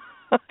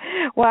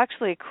 Well,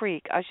 actually a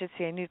creek. I should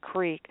say a new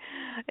creek.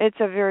 It's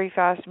a very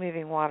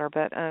fast-moving water,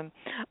 but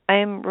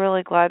I'm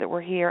really glad that we're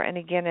here. And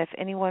again, if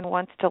anyone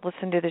wants to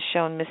listen to the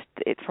show and missed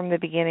it from the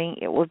beginning,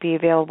 it will be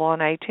available on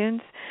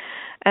iTunes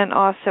and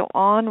also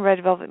on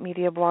Red Velvet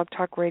Media Blog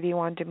Talk Radio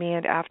on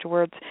demand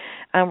afterwards.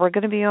 We're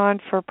going to be on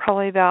for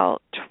probably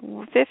about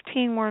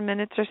 15 more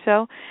minutes or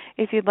so.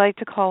 If you'd like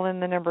to call in,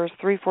 the number is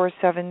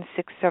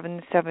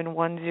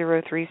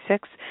 347-677-1036.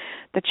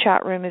 The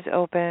chat room is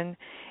open.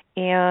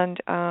 And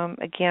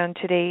again,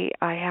 today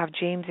I have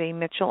James A.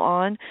 Mitchell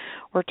on.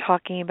 We're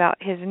talking about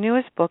his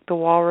newest book, The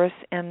Walrus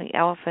and the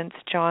Elephants,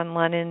 John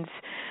Lennon's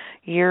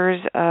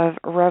Years of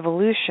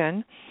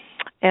Revolution.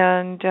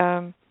 And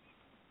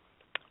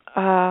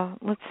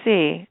let's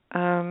see.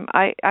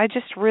 I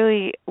just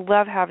really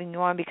love having you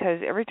on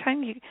because every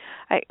time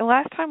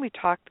last time we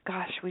talked,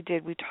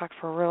 we talked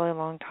for a really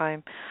long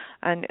time,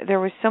 and there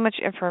was so much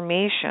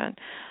information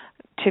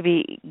to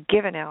be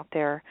given out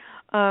there.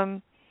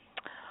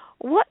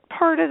 What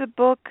part of the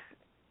book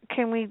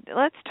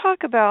let's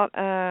talk about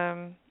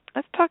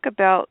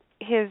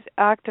his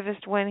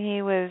activist when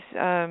he was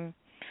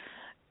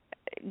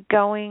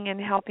going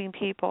and helping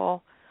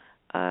people,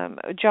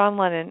 John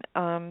Lennon,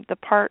 the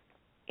part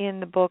in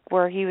the book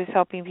where he was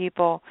helping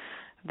people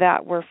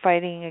that were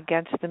fighting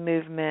against the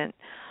movement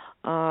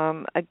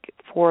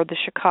for the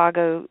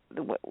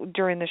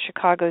during the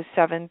Chicago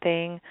 7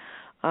 thing,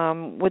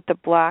 with the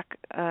black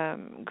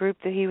group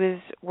that he was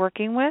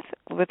working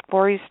with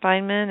Gloria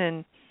Steinem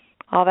and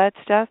all that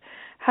stuff.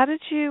 How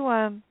did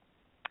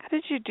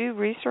you do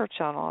research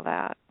on all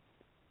that?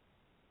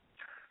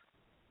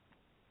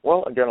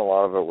 Well, again, a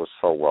lot of it was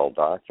so well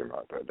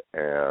documented,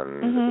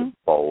 and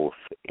both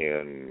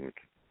in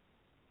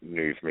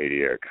news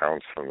media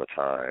accounts from the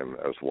time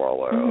as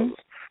well as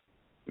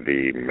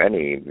the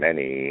many,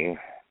 many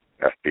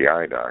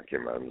FBI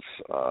documents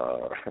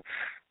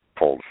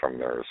pulled from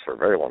their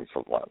surveillance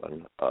of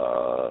Lennon,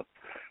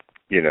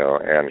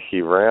 and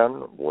he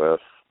ran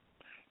with,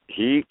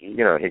 he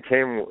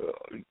came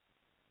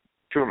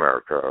to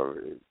America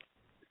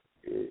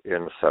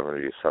in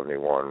 70,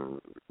 71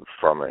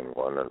 from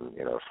England,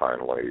 and,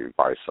 finally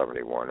by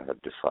 71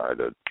 had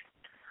decided,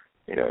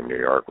 New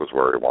York was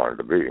where he wanted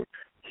to be.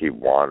 He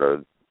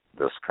wanted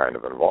this kind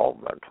of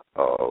involvement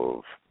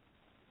of,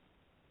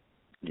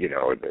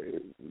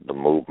 the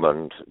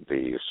movement,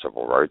 the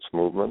civil rights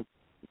movement,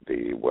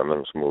 the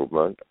women's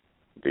movement,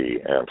 the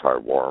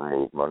anti-war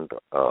movement,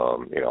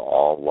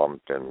 all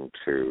lumped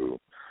into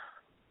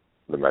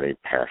the many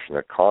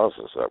passionate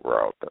causes that were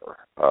out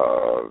there.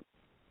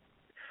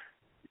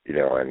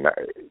 And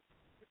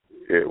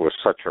it was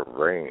such a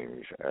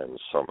range, and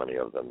so many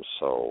of them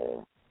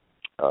so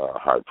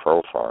high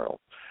profile.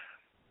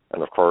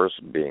 And of course,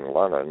 being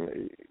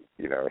Lennon,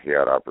 he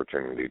had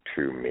opportunity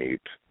to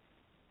meet,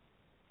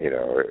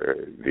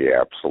 the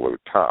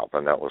absolute top,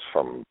 and that was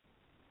from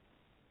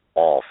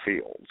all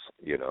fields.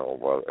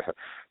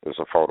 There's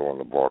a photo in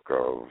the book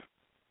of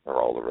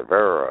Geraldo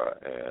Rivera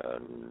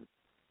and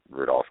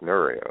Rudolf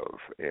Nureyev,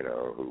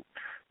 who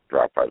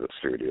dropped by the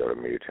studio to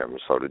meet him.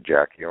 So did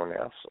Jackie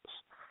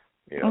Onassis,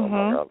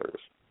 among others.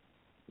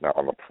 Now,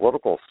 on the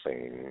political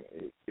scene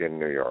in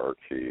New York,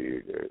 he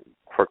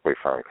quickly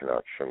found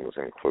connections,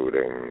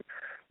 including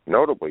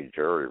notably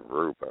Jerry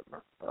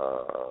Rubin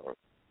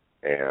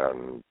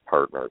and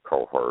partner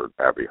cohort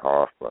Abby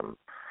Hoffman,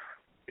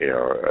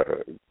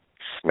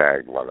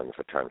 snagged Lennon's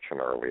attention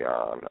early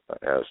on,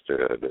 as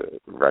did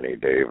Rennie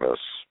Davis.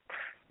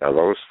 Now,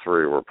 those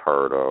three were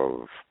part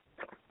of,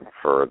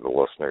 for the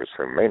listeners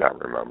who may not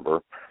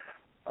remember,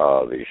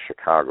 the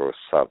Chicago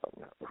 7,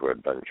 who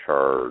had been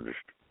charged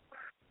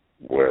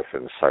with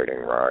inciting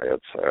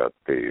riots at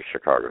the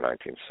Chicago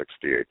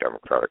 1968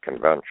 Democratic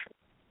Convention,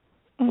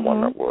 the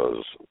one that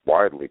was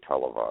widely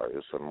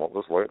televised and what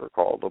was later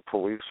called a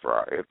police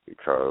riot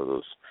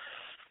because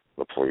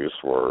the police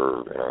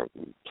were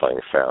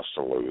playing fast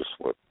and loose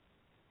with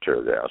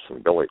tear gas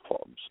and billy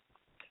clubs.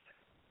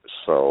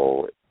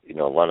 So,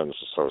 Lennon's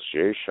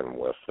association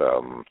with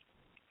them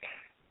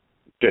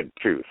did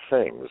two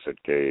things. It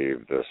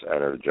gave this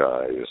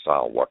energized,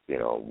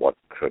 what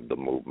could the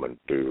movement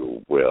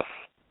do with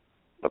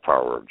the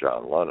power of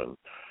John Lennon,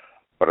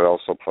 but it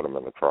also put him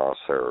in the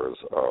crosshairs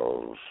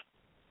of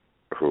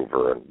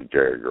J.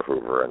 Edgar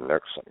Hoover and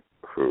Nixon,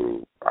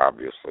 who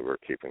obviously were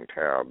keeping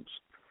tabs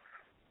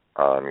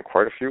on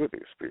quite a few of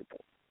these people,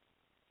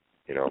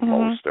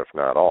 most if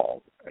not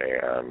all.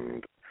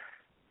 And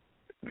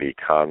the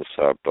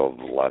concept of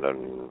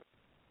Lennon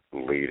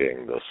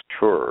leading this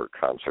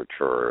concert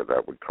tour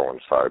that would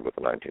coincide with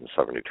the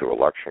 1972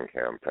 election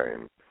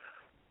campaign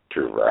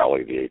to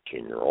rally the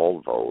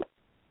 18-year-old vote,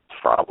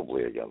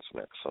 probably against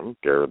Nixon,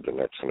 dared the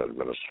Nixon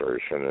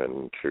administration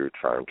into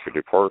trying to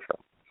deport him.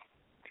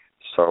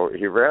 So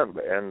he ran,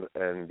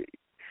 and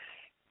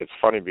it's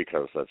funny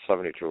because that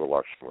 72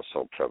 election was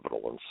so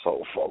pivotal and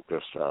so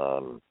focused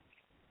on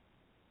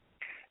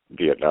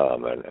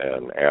Vietnam,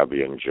 and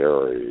Abby and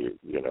Jerry,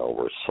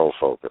 were so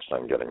focused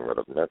on getting rid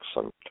of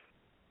Nixon.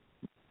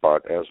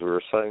 But as we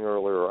were saying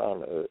earlier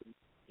on,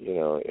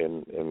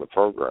 in the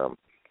program,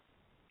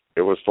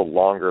 it was the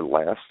longer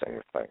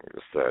lasting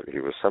things that he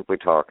was simply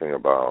talking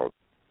about,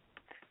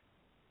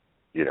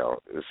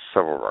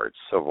 civil rights,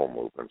 civil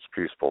movements,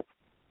 peaceful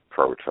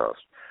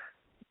protest.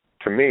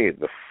 To me,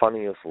 the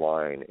funniest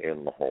line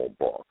in the whole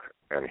book,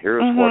 and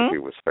here's what he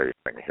was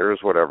facing, here's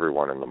what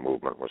everyone in the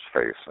movement was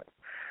facing.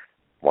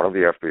 One of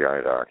the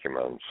FBI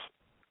documents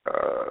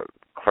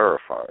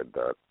clarified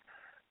that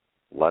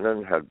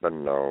Lennon had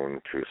been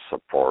known to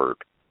support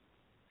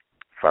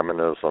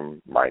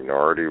feminism,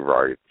 minority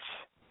rights,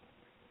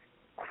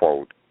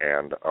 quote,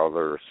 and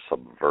other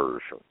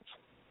subversions.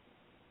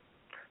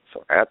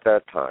 So at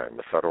that time,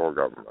 the federal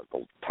government,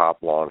 the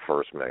top law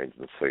enforcement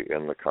agency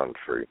in the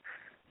country,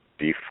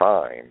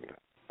 defined,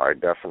 by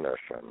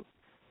definition,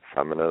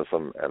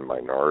 feminism and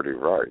minority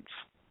rights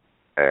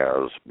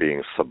as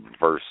being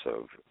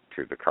subversive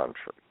to the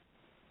country,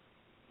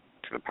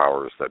 to the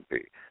powers that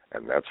be.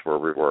 And that's where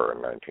we were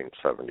in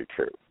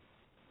 1972.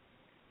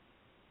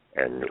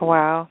 And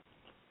wow.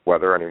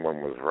 Whether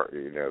anyone was right,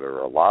 there were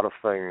a lot of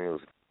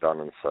things done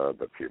and said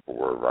that people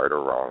were right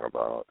or wrong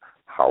about.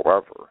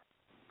 However,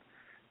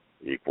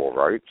 equal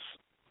rights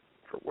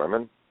for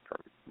women, for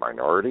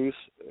minorities,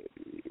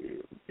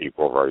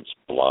 equal rights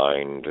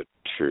blind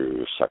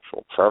to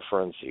sexual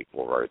preference,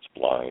 equal rights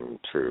blind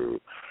to,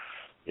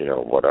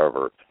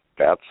 whatever.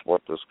 That's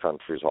what this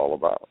country's all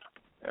about,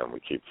 and we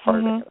keep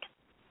fighting it.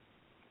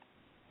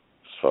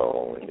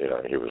 So,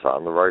 he was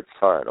on the right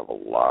side of a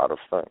lot of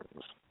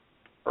things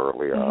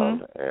early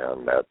on,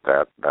 and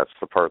that's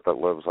the part that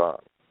lives on.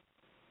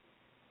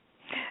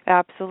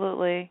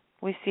 Absolutely.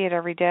 We see it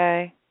every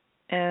day.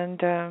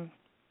 And,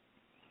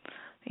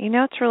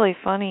 it's really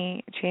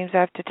funny, James, I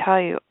have to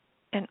tell you,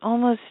 and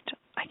almost,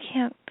 I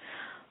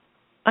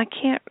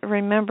can't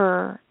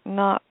remember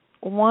not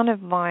one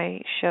of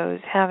my shows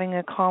having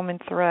a common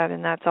thread,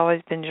 and that's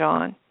always been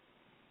John.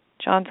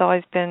 John's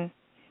always been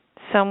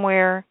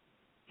somewhere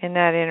in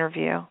that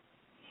interview.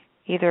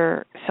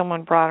 Either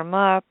someone brought him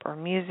up, or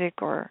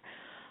music, or,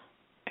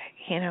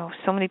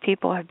 so many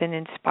people have been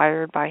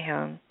inspired by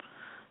him.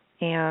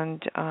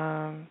 And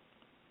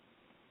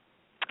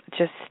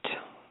just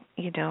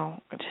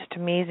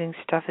amazing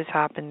stuff has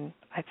happened.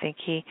 I think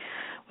he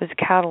was a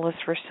catalyst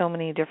for so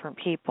many different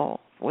people,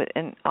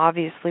 and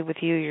obviously with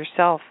you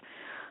yourself,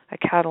 a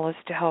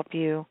catalyst to help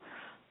you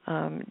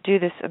do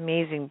this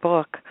amazing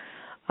book.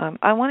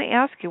 I want to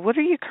ask you, what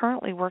are you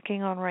currently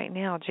working on right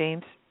now,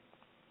 James?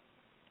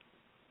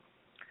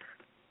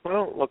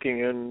 Well, looking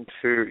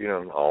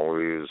into,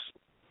 always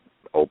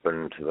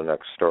open to the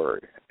next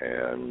story,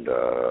 and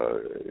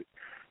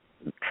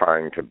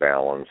trying to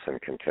balance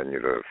and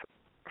continue to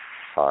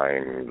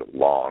find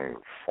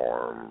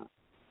long-form,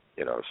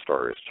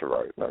 stories to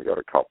write. And I've got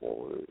a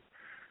couple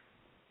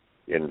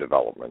in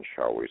development,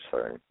 shall we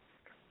say.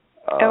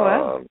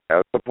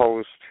 As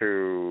opposed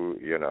to,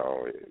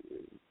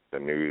 the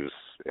news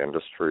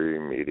industry,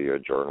 media,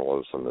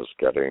 journalism is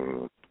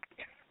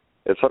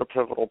it's at a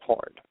pivotal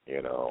point,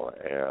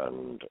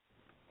 and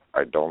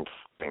I don't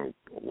think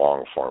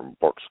long-form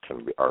books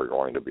are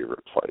going to be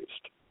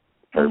replaced.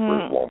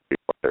 Papers won't be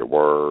what they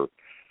were.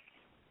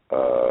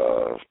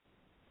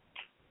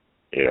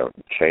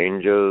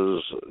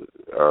 Changes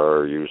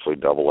are usually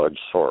double-edged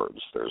swords.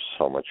 There's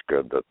so much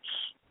good that's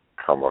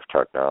come of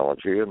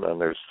technology, and then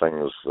there's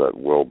things that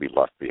will be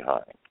left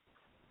behind.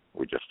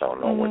 We just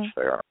don't know which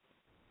they are.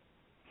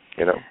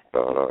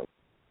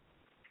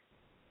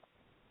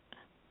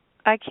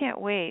 I can't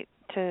wait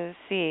to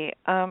see.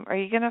 Are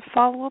you going to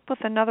follow up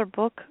with another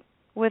book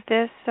with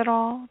this at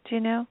all? Do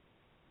you know?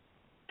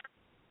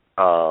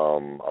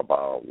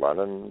 About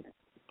Lennon?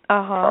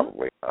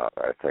 Probably not.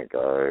 I think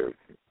I've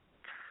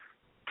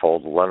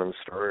told the Lennon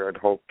story. I'd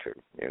hope to,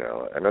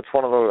 And it's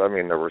one of those,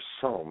 there were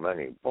so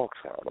many books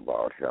out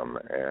about him,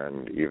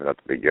 and even at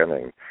the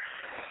beginning,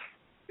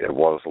 it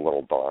was a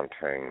little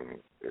daunting,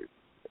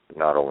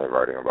 not only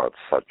writing about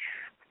such,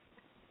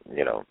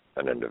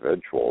 an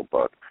individual,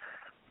 but,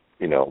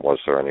 was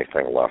there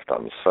anything left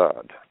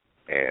unsaid?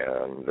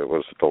 And it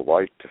was a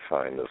delight to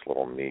find this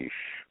little niche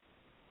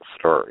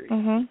story,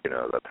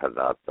 that had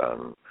not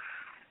been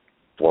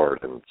explored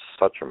in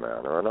such a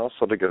manner, and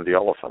also to give the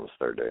elephants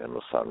their day in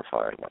the sun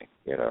finally,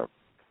 They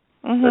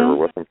were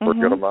with him for a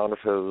good amount of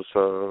his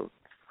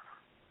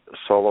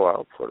solo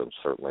output and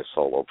certainly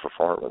solo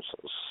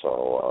performances,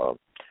 so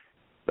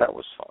that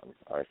was fun.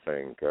 I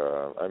think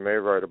I may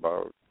write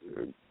about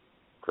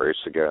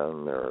Grace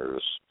again.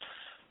 There's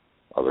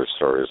other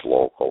stories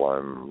local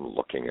I'm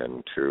looking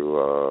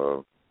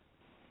into,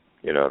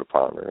 to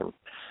ponder. And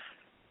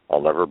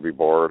I'll never be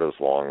bored as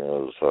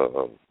long as,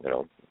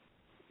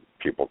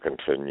 people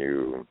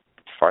continue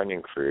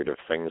finding creative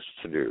things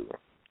to do,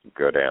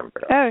 good and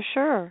bad. Oh,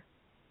 sure.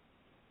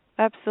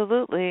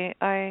 Absolutely.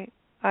 I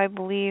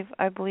believe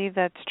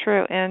that's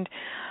true. And,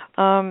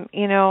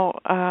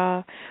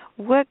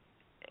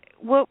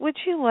 what would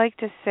you like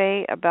to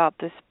say about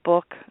this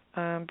book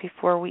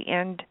before we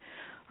end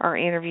our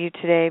interview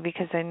today?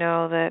 Because I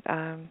know that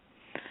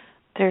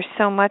there's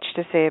so much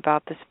to say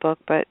about this book,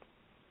 but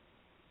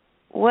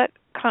what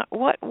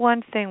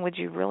one thing would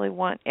you really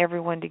want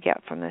everyone to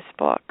get from this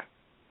book?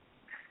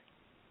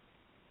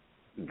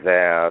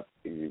 That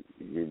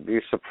you'd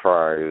be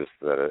surprised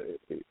that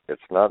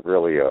it's not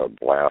really a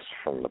blast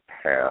from the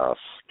past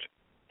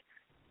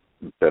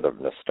bit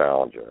of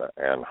nostalgia,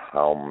 and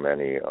how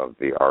many of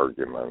the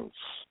arguments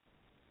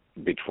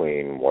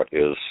between what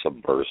is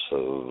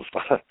subversive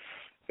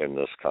in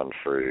this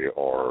country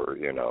or,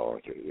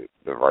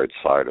 the right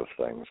side of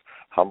things,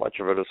 how much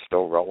of it is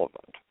still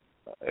relevant.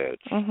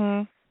 It's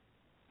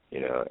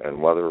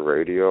and whether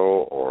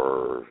radio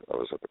or I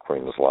was at the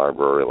Queen's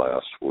Library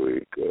last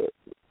week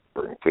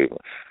in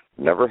Cleveland,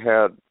 never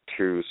had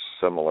two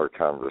similar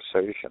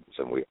conversations,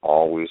 and we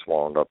always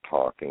wound up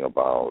talking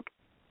about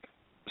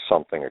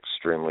something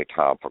extremely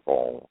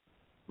topical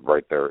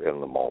right there in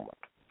the moment.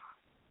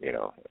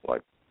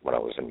 Like when I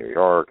was in New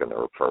York and there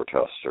were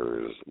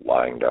protesters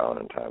lying down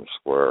in Times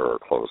Square or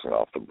closing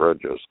off the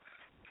bridges,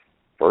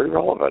 very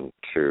relevant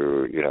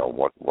to,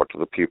 what do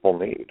the people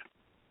need?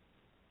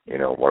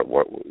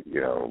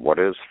 What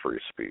is free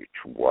speech?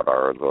 What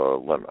are the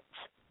limits?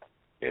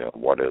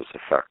 What is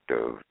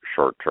effective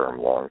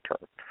short-term,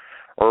 long-term,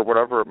 or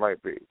whatever it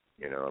might be.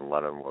 And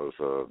Lennon was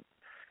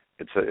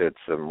it's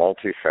a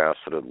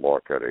multifaceted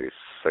look at a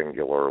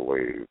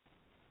singularly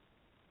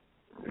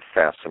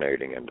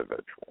fascinating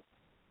individual.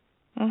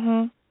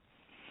 Mhm.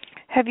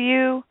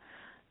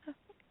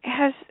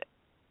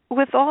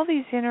 With all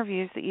these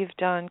interviews that you've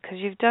done, because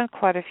you've done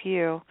quite a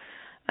few,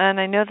 and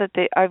I know that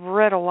I've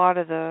read a lot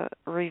of the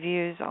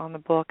reviews on the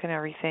book and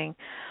everything.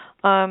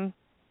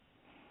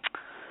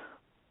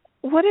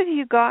 What have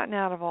you gotten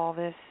out of all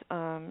this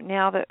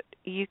now that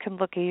you can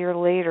look a year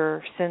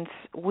later since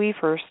we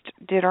first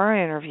did our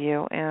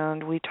interview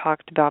and we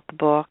talked about the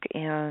book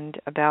and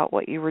about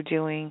what you were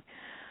doing?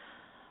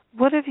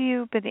 What have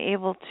you been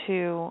able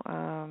to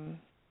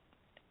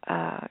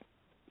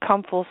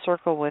come full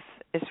circle with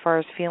as far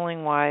as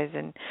feeling-wise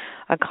and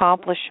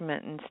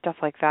accomplishment and stuff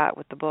like that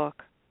with the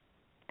book?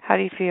 How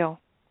do you feel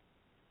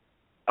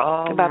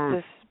about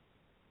this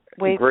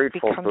way it's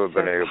become grateful to have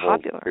been able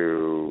popular?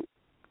 To,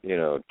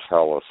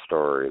 tell a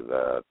story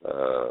that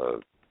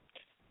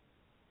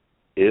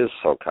is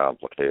so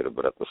complicated,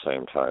 but at the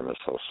same time is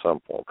so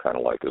simple, kind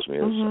of like his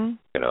music,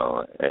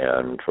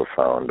 and to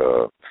found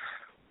a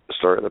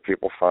story that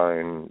people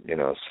find,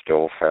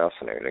 still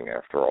fascinating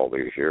after all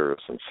these years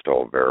and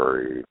still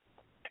very,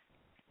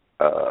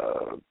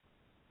 a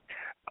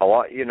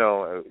lot,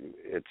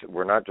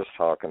 we're not just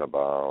talking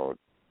about,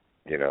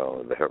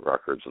 the hit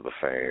records of the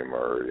Fame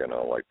or,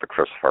 like the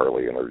Chris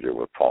Farley interview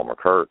with Paul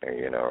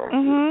McCartney,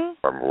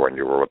 Remember when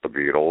you were with the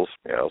Beatles?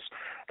 Yes,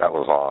 that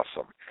was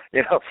awesome.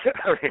 I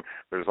mean,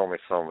 there's only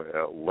some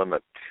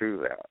limit to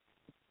that.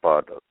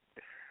 But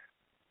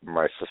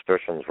my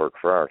suspicions were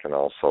correct, and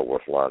also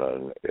with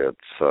Lennon,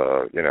 it's,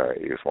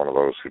 he's one of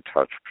those who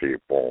touch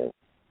people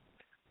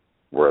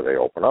where they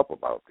open up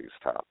about these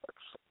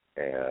topics.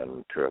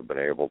 And to have been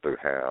able to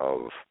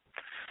have,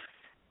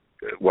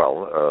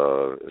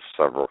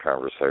 several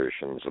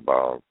conversations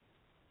about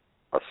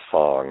a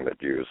song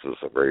that uses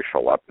a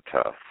racial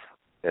epithet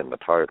in the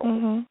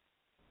title,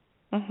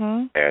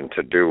 and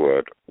to do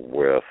it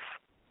with,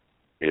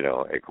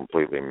 a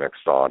completely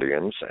mixed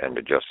audience and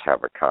to just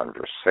have a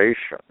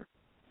conversation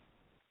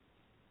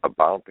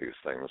about these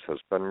things has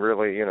been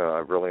really,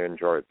 I've really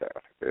enjoyed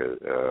that.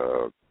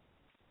 The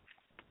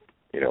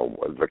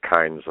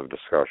kinds of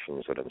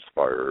discussions it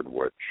inspired,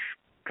 which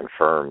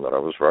confirmed that I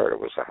was right. It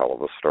was a hell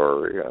of a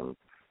story, and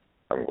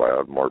I'm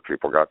glad more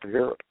people got to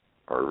hear it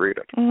or read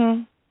it.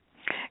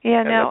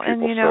 Yeah,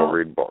 and people still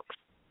read books.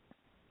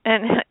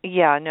 And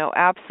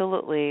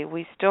absolutely.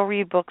 We still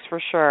read books for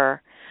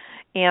sure.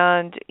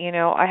 And,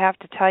 I have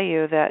to tell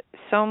you that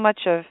so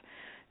much of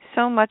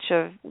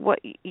what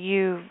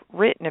you've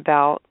written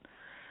about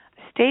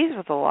stays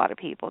with a lot of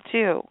people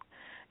too.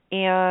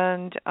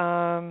 And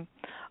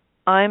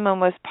I'm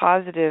almost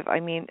positive,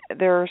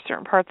 there are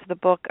certain parts of the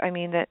book,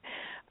 that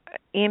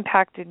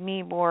impacted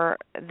me more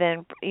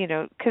than,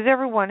 because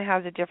everyone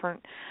has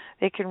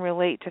they can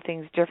relate to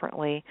things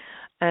differently.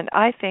 And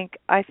I think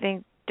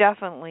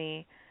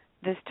definitely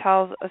this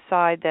tells a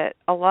side that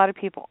a lot of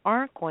people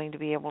aren't going to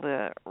be able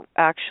to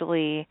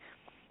actually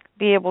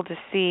be able to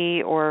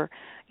see or,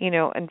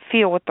 and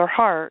feel with their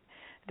heart.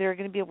 They're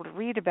going to be able to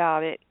read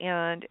about it,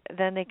 and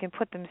then they can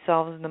put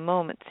themselves in the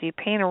moment. So you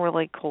paint a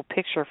really cool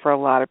picture for a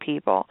lot of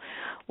people,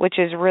 which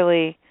is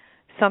really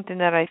something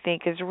that I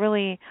think is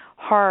really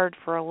hard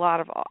for a lot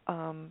of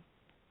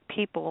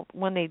people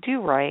when they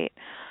do write,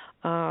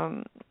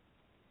 to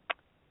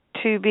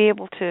be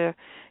able to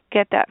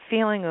get that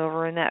feeling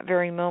over in that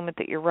very moment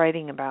that you're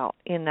writing about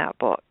in that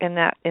book, in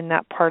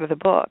that part of the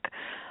book.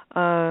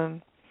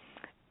 And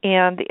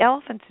the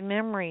elephant's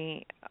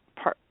memory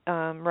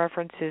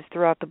references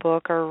throughout the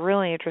book are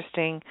really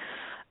interesting.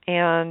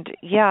 And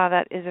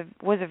that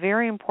was a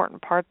very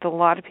important part that a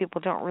lot of people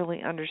don't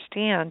really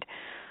understand.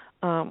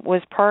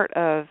 Was part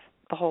of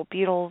the whole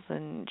Beatles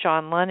and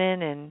John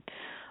Lennon and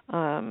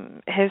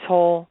his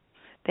whole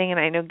thing. And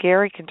I know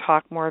Gary can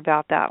talk more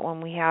about that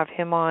when we have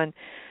him on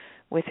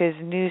with his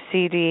new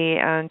CD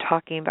and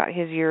talking about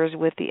his years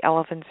with the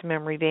Elephant's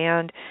Memory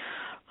Band,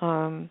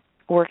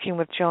 working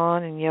with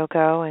John and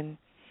Yoko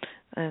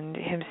and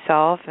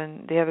himself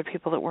and the other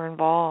people that were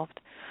involved.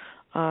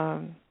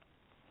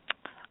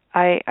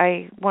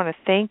 I want to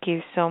thank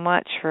you so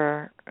much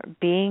for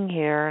being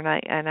here,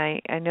 and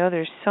I know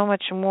there's so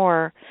much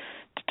more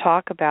to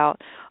talk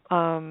about.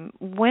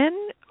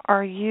 When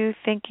are you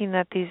thinking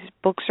that these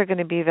books are going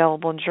to be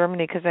available in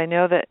Germany? Because I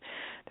know that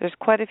there's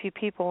quite a few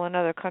people in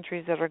other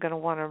countries that are going to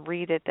want to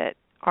read it that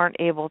aren't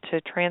able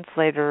to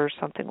translate it or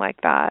something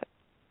like that.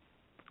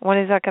 When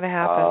is that going to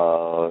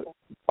happen?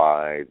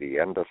 By the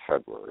end of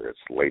February. It's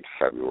late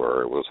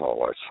February was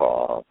all I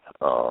saw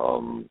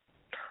on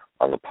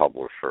the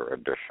publisher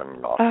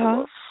edition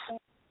Nautilus.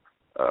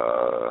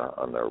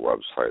 On their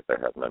website, they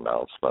had an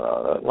announcement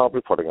on it, and I'll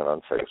be putting it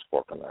on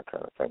Facebook and that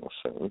kind of thing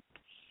soon.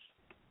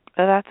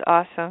 Oh, that's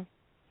awesome.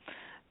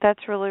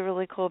 That's really,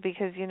 really cool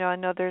because, I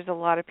know there's a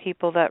lot of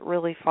people that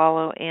really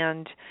follow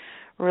and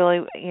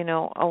really,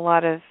 a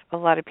lot of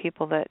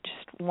people that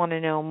just want to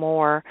know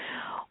more.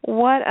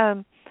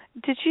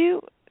 What's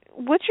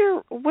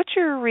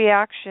your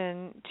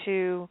reaction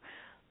to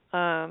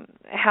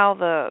how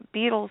the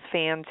Beatles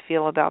fans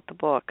feel about the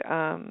book?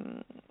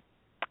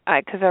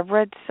 Because I've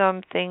read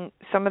some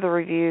of the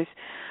reviews.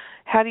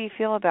 How do you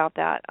feel about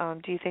that?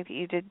 Do you think that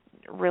you did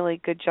really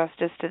good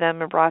justice to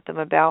them and brought them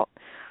about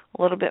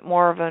a little bit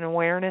more of an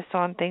awareness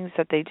on things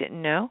that they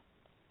didn't know?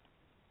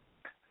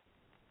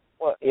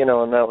 Well,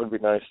 and that would be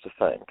nice to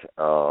think.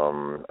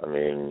 I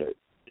mean,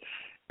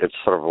 it's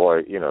sort of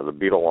like, the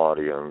Beatle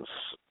audience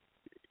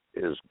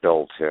is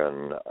built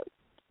in,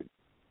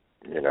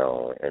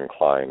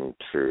 inclined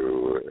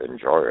to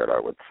enjoy it, I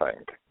would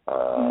think.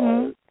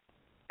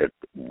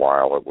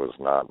 While it was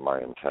not my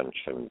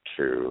intention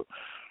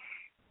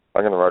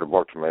I'm going to write a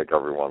book to make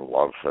everyone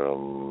love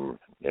him,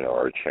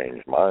 or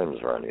change minds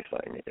or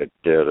anything. It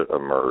did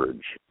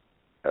emerge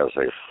as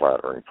a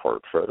flattering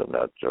portrait, and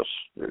that just,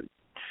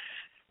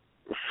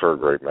 for a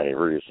great many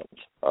reasons,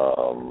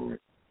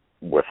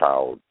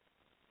 without,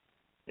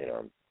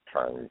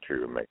 trying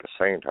to make a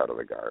saint out of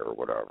the guy or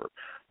whatever.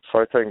 So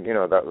I think,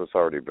 that was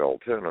already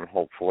built in, and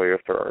hopefully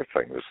if there are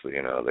things,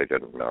 they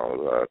didn't know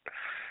that,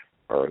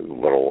 or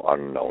little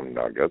unknown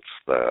nuggets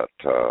that,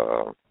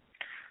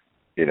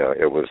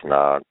 it was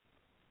not,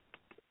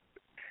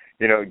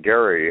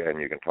 Gary, and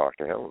you can talk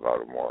to him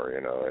about it more,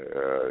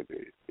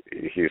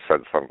 he said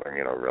something,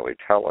 really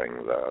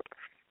telling that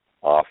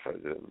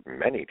often,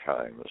 many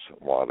times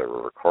while they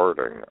were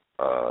recording,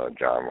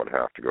 John would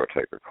have to go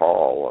take a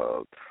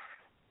call,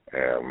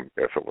 and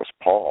if it was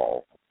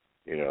Paul,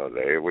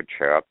 they would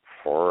chat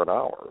for an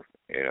hour,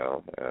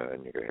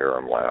 and you could hear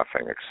them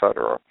laughing,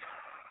 etc.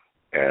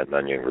 And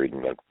then you read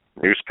in the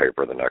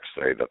newspaper the next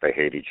day that they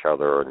hate each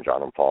other and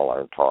John and Paul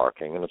aren't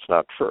talking, and it's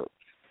not true.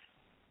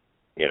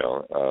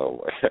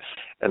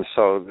 And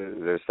so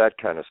there's that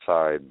kind of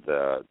side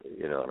that,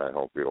 and I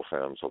hope Beatle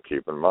fans will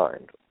keep in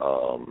mind.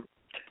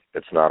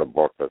 It's not a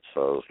book that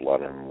says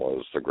Lennon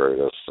was the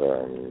greatest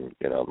and,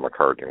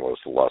 McCartney was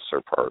the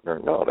lesser partner.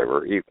 No, they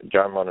were even.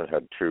 John Lennon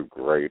had two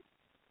great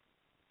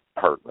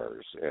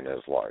partners in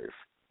his life,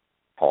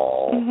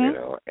 Paul,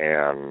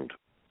 and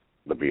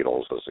the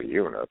Beatles as a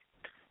unit,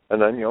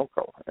 and then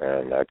Yoko,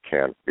 and that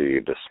can't be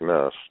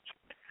dismissed,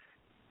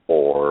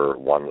 or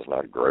one's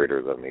not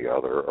greater than the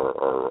other,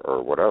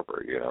 or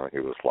whatever. He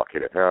was lucky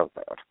to have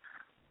that,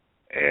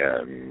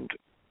 and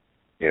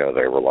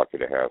they were lucky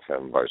to have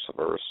him, vice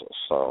versa.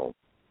 So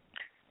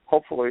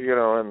hopefully,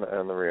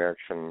 and the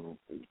reaction,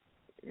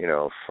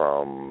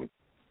 from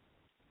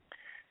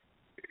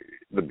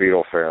the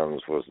Beatle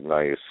fans was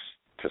nice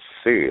to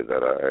see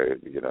that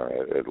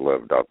it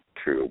lived up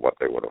to what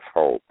they would have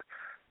hoped.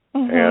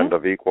 And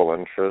of equal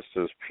interest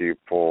is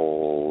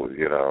people,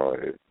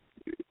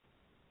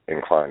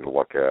 inclined to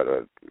look at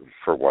it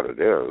for what it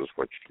is,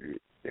 which,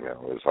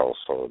 is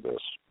also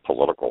this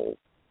political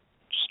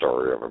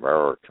story of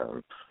America.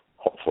 And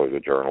hopefully the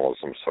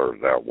journalism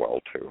served that well,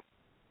 too.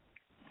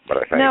 But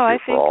I thank you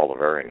for all the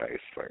very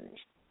nice things.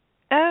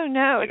 Oh,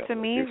 no, it's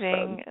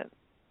amazing.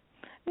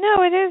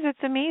 No, it is.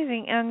 It's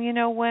amazing.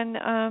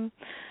 And,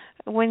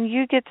 when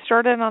you get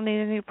started on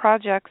these new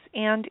projects,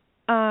 and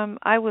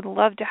I would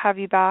love to have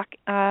you back.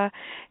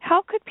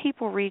 How could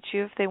people reach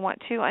you if they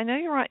want to? I know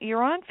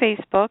you're on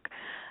Facebook,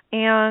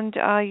 and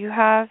you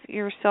have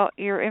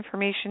your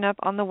information up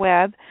on the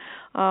web.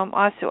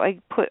 Also,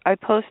 I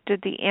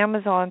posted the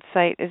Amazon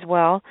site as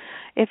well.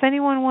 If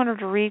anyone wanted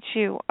to reach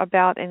you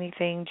about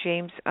anything,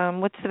 James,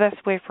 what's the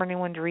best way for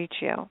anyone to reach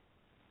you?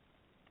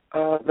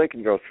 They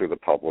can go through the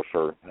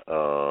publisher,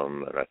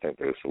 and I think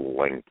there's a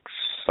link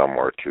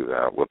somewhere to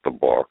that with the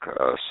book,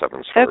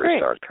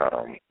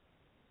 sevenstories.com.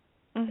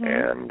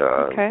 And,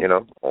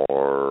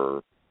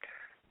 or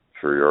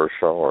through your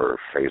show or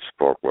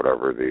Facebook,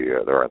 whatever.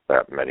 There aren't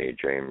that many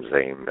James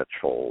A.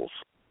 Mitchells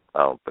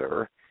out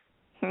there.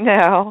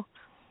 No.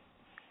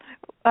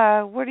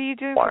 What are you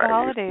doing for the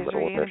holidays?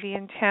 Are you going to be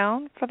in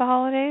town for the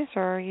holidays,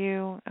 or are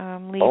you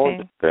leaving? Oh,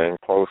 just staying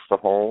close to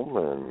home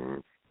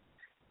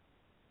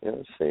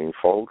and seeing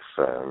folks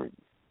and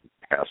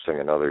passing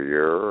another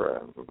year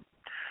and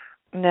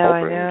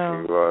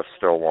hoping to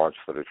still watch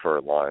the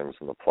Detroit Lions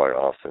in the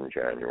playoffs in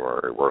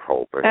January. We're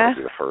hoping it'll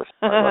be the first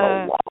time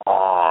in a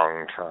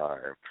long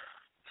time.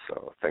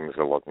 So things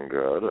are looking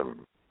good, and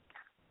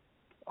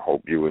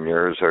hope you and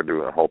yours are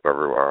doing. I hope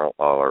all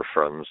our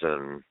friends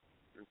in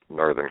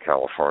Northern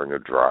California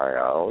dry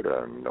out,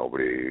 and hope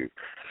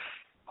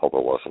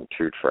it wasn't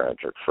too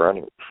tragic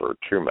for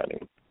too many.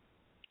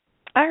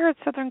 I heard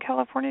Southern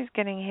California's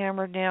getting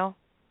hammered now.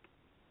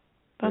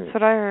 That's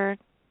what I heard.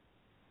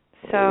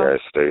 So you guys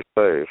stay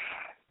safe.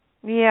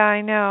 Yeah,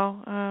 I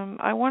know.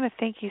 I want to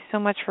thank you so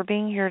much for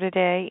being here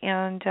today.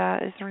 And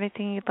is there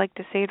anything you'd like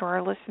to say to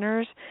our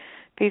listeners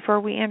before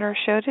we end our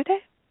show today?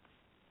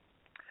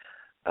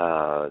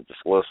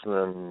 Just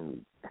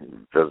listening.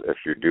 If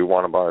you do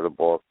want to buy the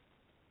book,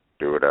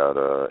 do it at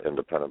an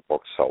independent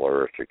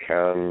bookseller if you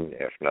can.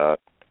 If not,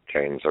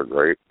 chains are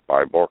great.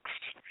 Buy books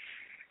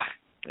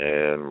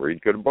and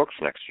read good books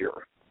next year.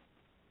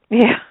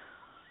 Yeah.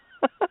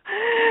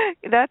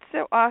 That's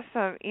so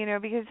awesome,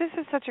 because this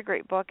is such a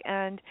great book.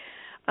 And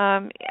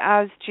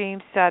as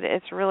James said,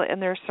 it's really,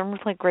 and there's some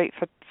really great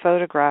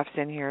photographs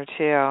in here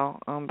too,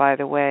 by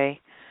the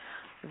way,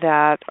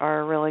 that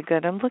are really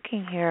good. I'm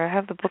looking here. I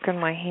have the book in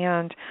my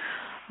hand.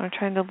 I'm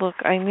trying to look.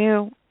 I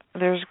knew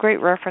there's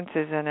great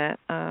references in it.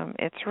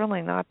 It's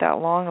really not that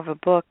long of a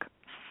book.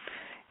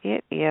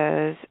 It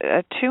is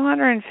a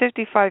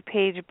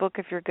 255-page book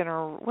if you're going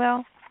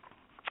to,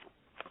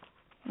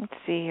 let's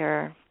see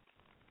here.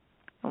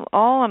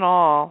 All in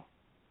all,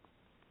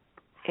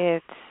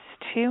 it's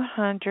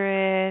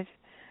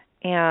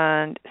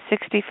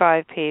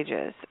 265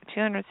 pages,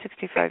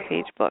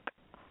 265-page book,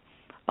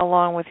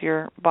 along with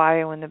your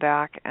bio in the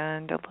back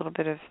and a little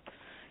bit of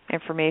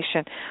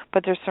information.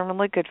 But there's some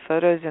really good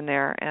photos in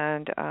there,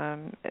 and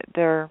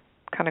they're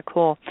kind of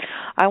cool.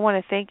 I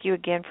want to thank you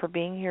again for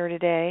being here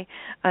today.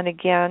 And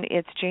again,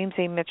 it's James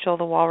A. Mitchell,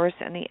 The Walrus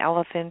and the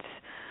Elephants,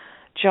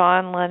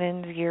 John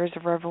Lennon's Years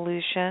of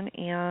Revolution,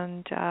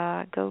 and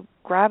go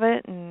grab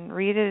it and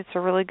read it. It's a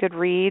really good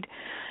read.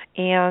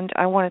 And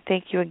I want to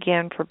thank you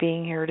again for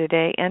being here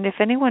today. And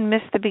if anyone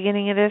missed the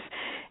beginning of this,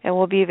 it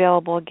will be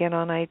available again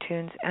on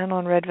iTunes and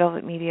on Red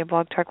Velvet Media,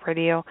 Blog Talk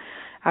Radio,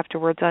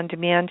 afterwards on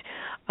demand.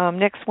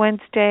 Next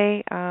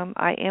Wednesday,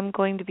 I am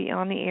going to be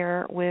on the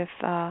air with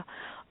a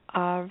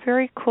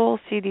very cool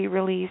CD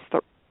release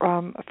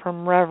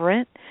from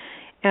Reverend.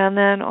 And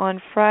then on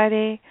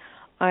Friday,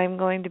 I'm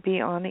going to be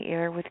on the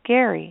air with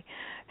Gary.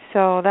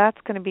 So that's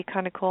going to be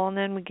kind of cool. And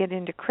then we get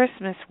into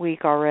Christmas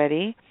week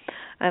already,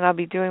 and I'll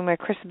be doing my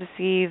Christmas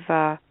Eve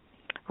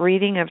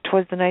reading of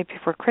 'Twas the Night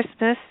Before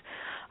Christmas,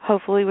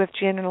 hopefully with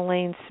Janet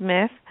Elaine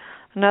Smith,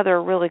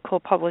 another really cool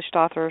published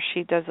author.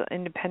 She does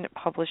independent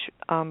published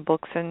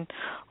books, and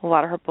a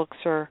lot of her books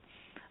are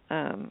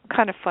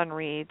kind of fun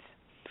reads.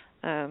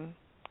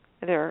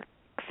 They're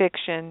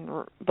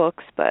fiction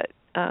books, but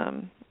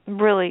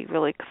really,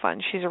 really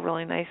fun. She's a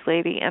really nice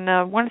lady. And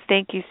I want to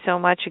thank you so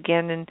much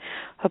again, and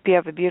hope you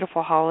have a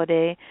beautiful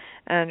holiday.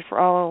 And for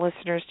all our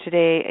listeners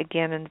today,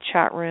 again, in the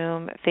chat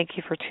room, thank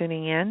you for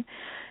tuning in.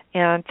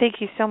 And thank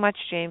you so much,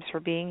 James, for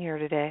being here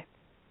today.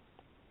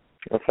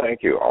 Well,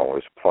 thank you.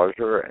 Always a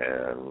pleasure,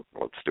 and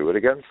let's do it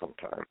again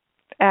sometime.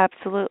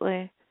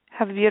 Absolutely.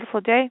 Have a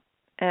beautiful day,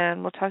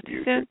 and we'll talk to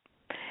you soon.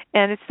 Too.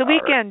 And it's the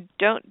weekend. Right.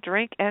 Don't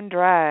drink and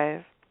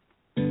drive.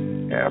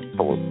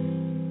 Absolutely.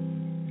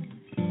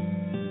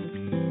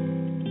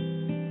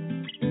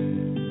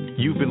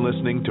 You've been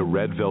listening to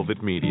Red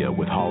Velvet Media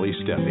with Holly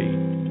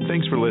Stephey.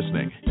 Thanks for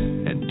listening,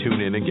 and tune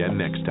in again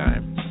next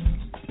time.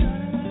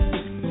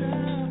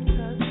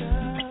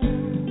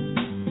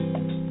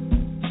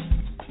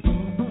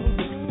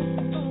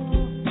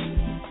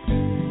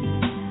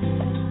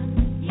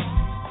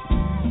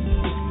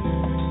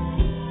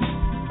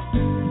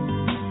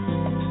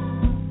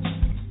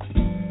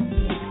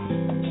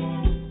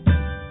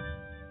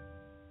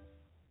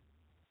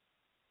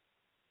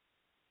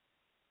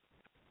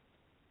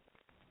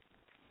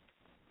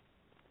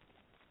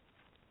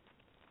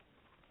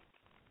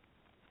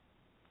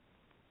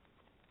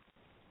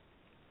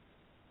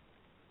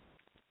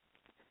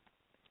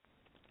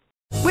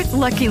 With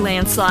Lucky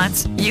Land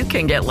Slots, you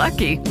can get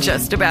lucky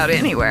just about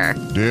anywhere.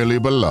 Dearly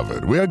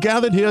beloved, we are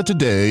gathered here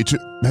today to...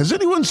 Has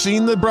anyone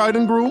seen the bride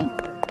and groom?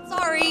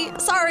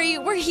 Sorry,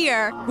 we're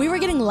here. We were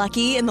getting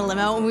lucky in the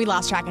limo and we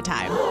lost track of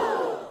time.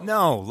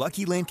 No,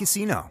 Lucky Land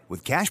Casino,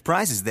 with cash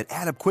prizes that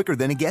add up quicker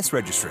than a guest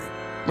registry.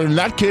 In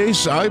that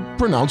case, I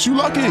pronounce you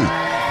lucky.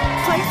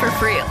 Play for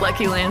free at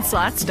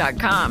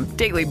LuckyLandSlots.com.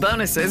 Daily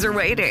bonuses are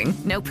waiting.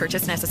 No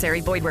purchase necessary.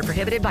 Void where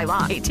prohibited by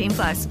law.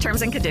 18+.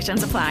 Terms and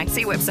conditions apply.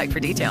 See website for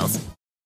details.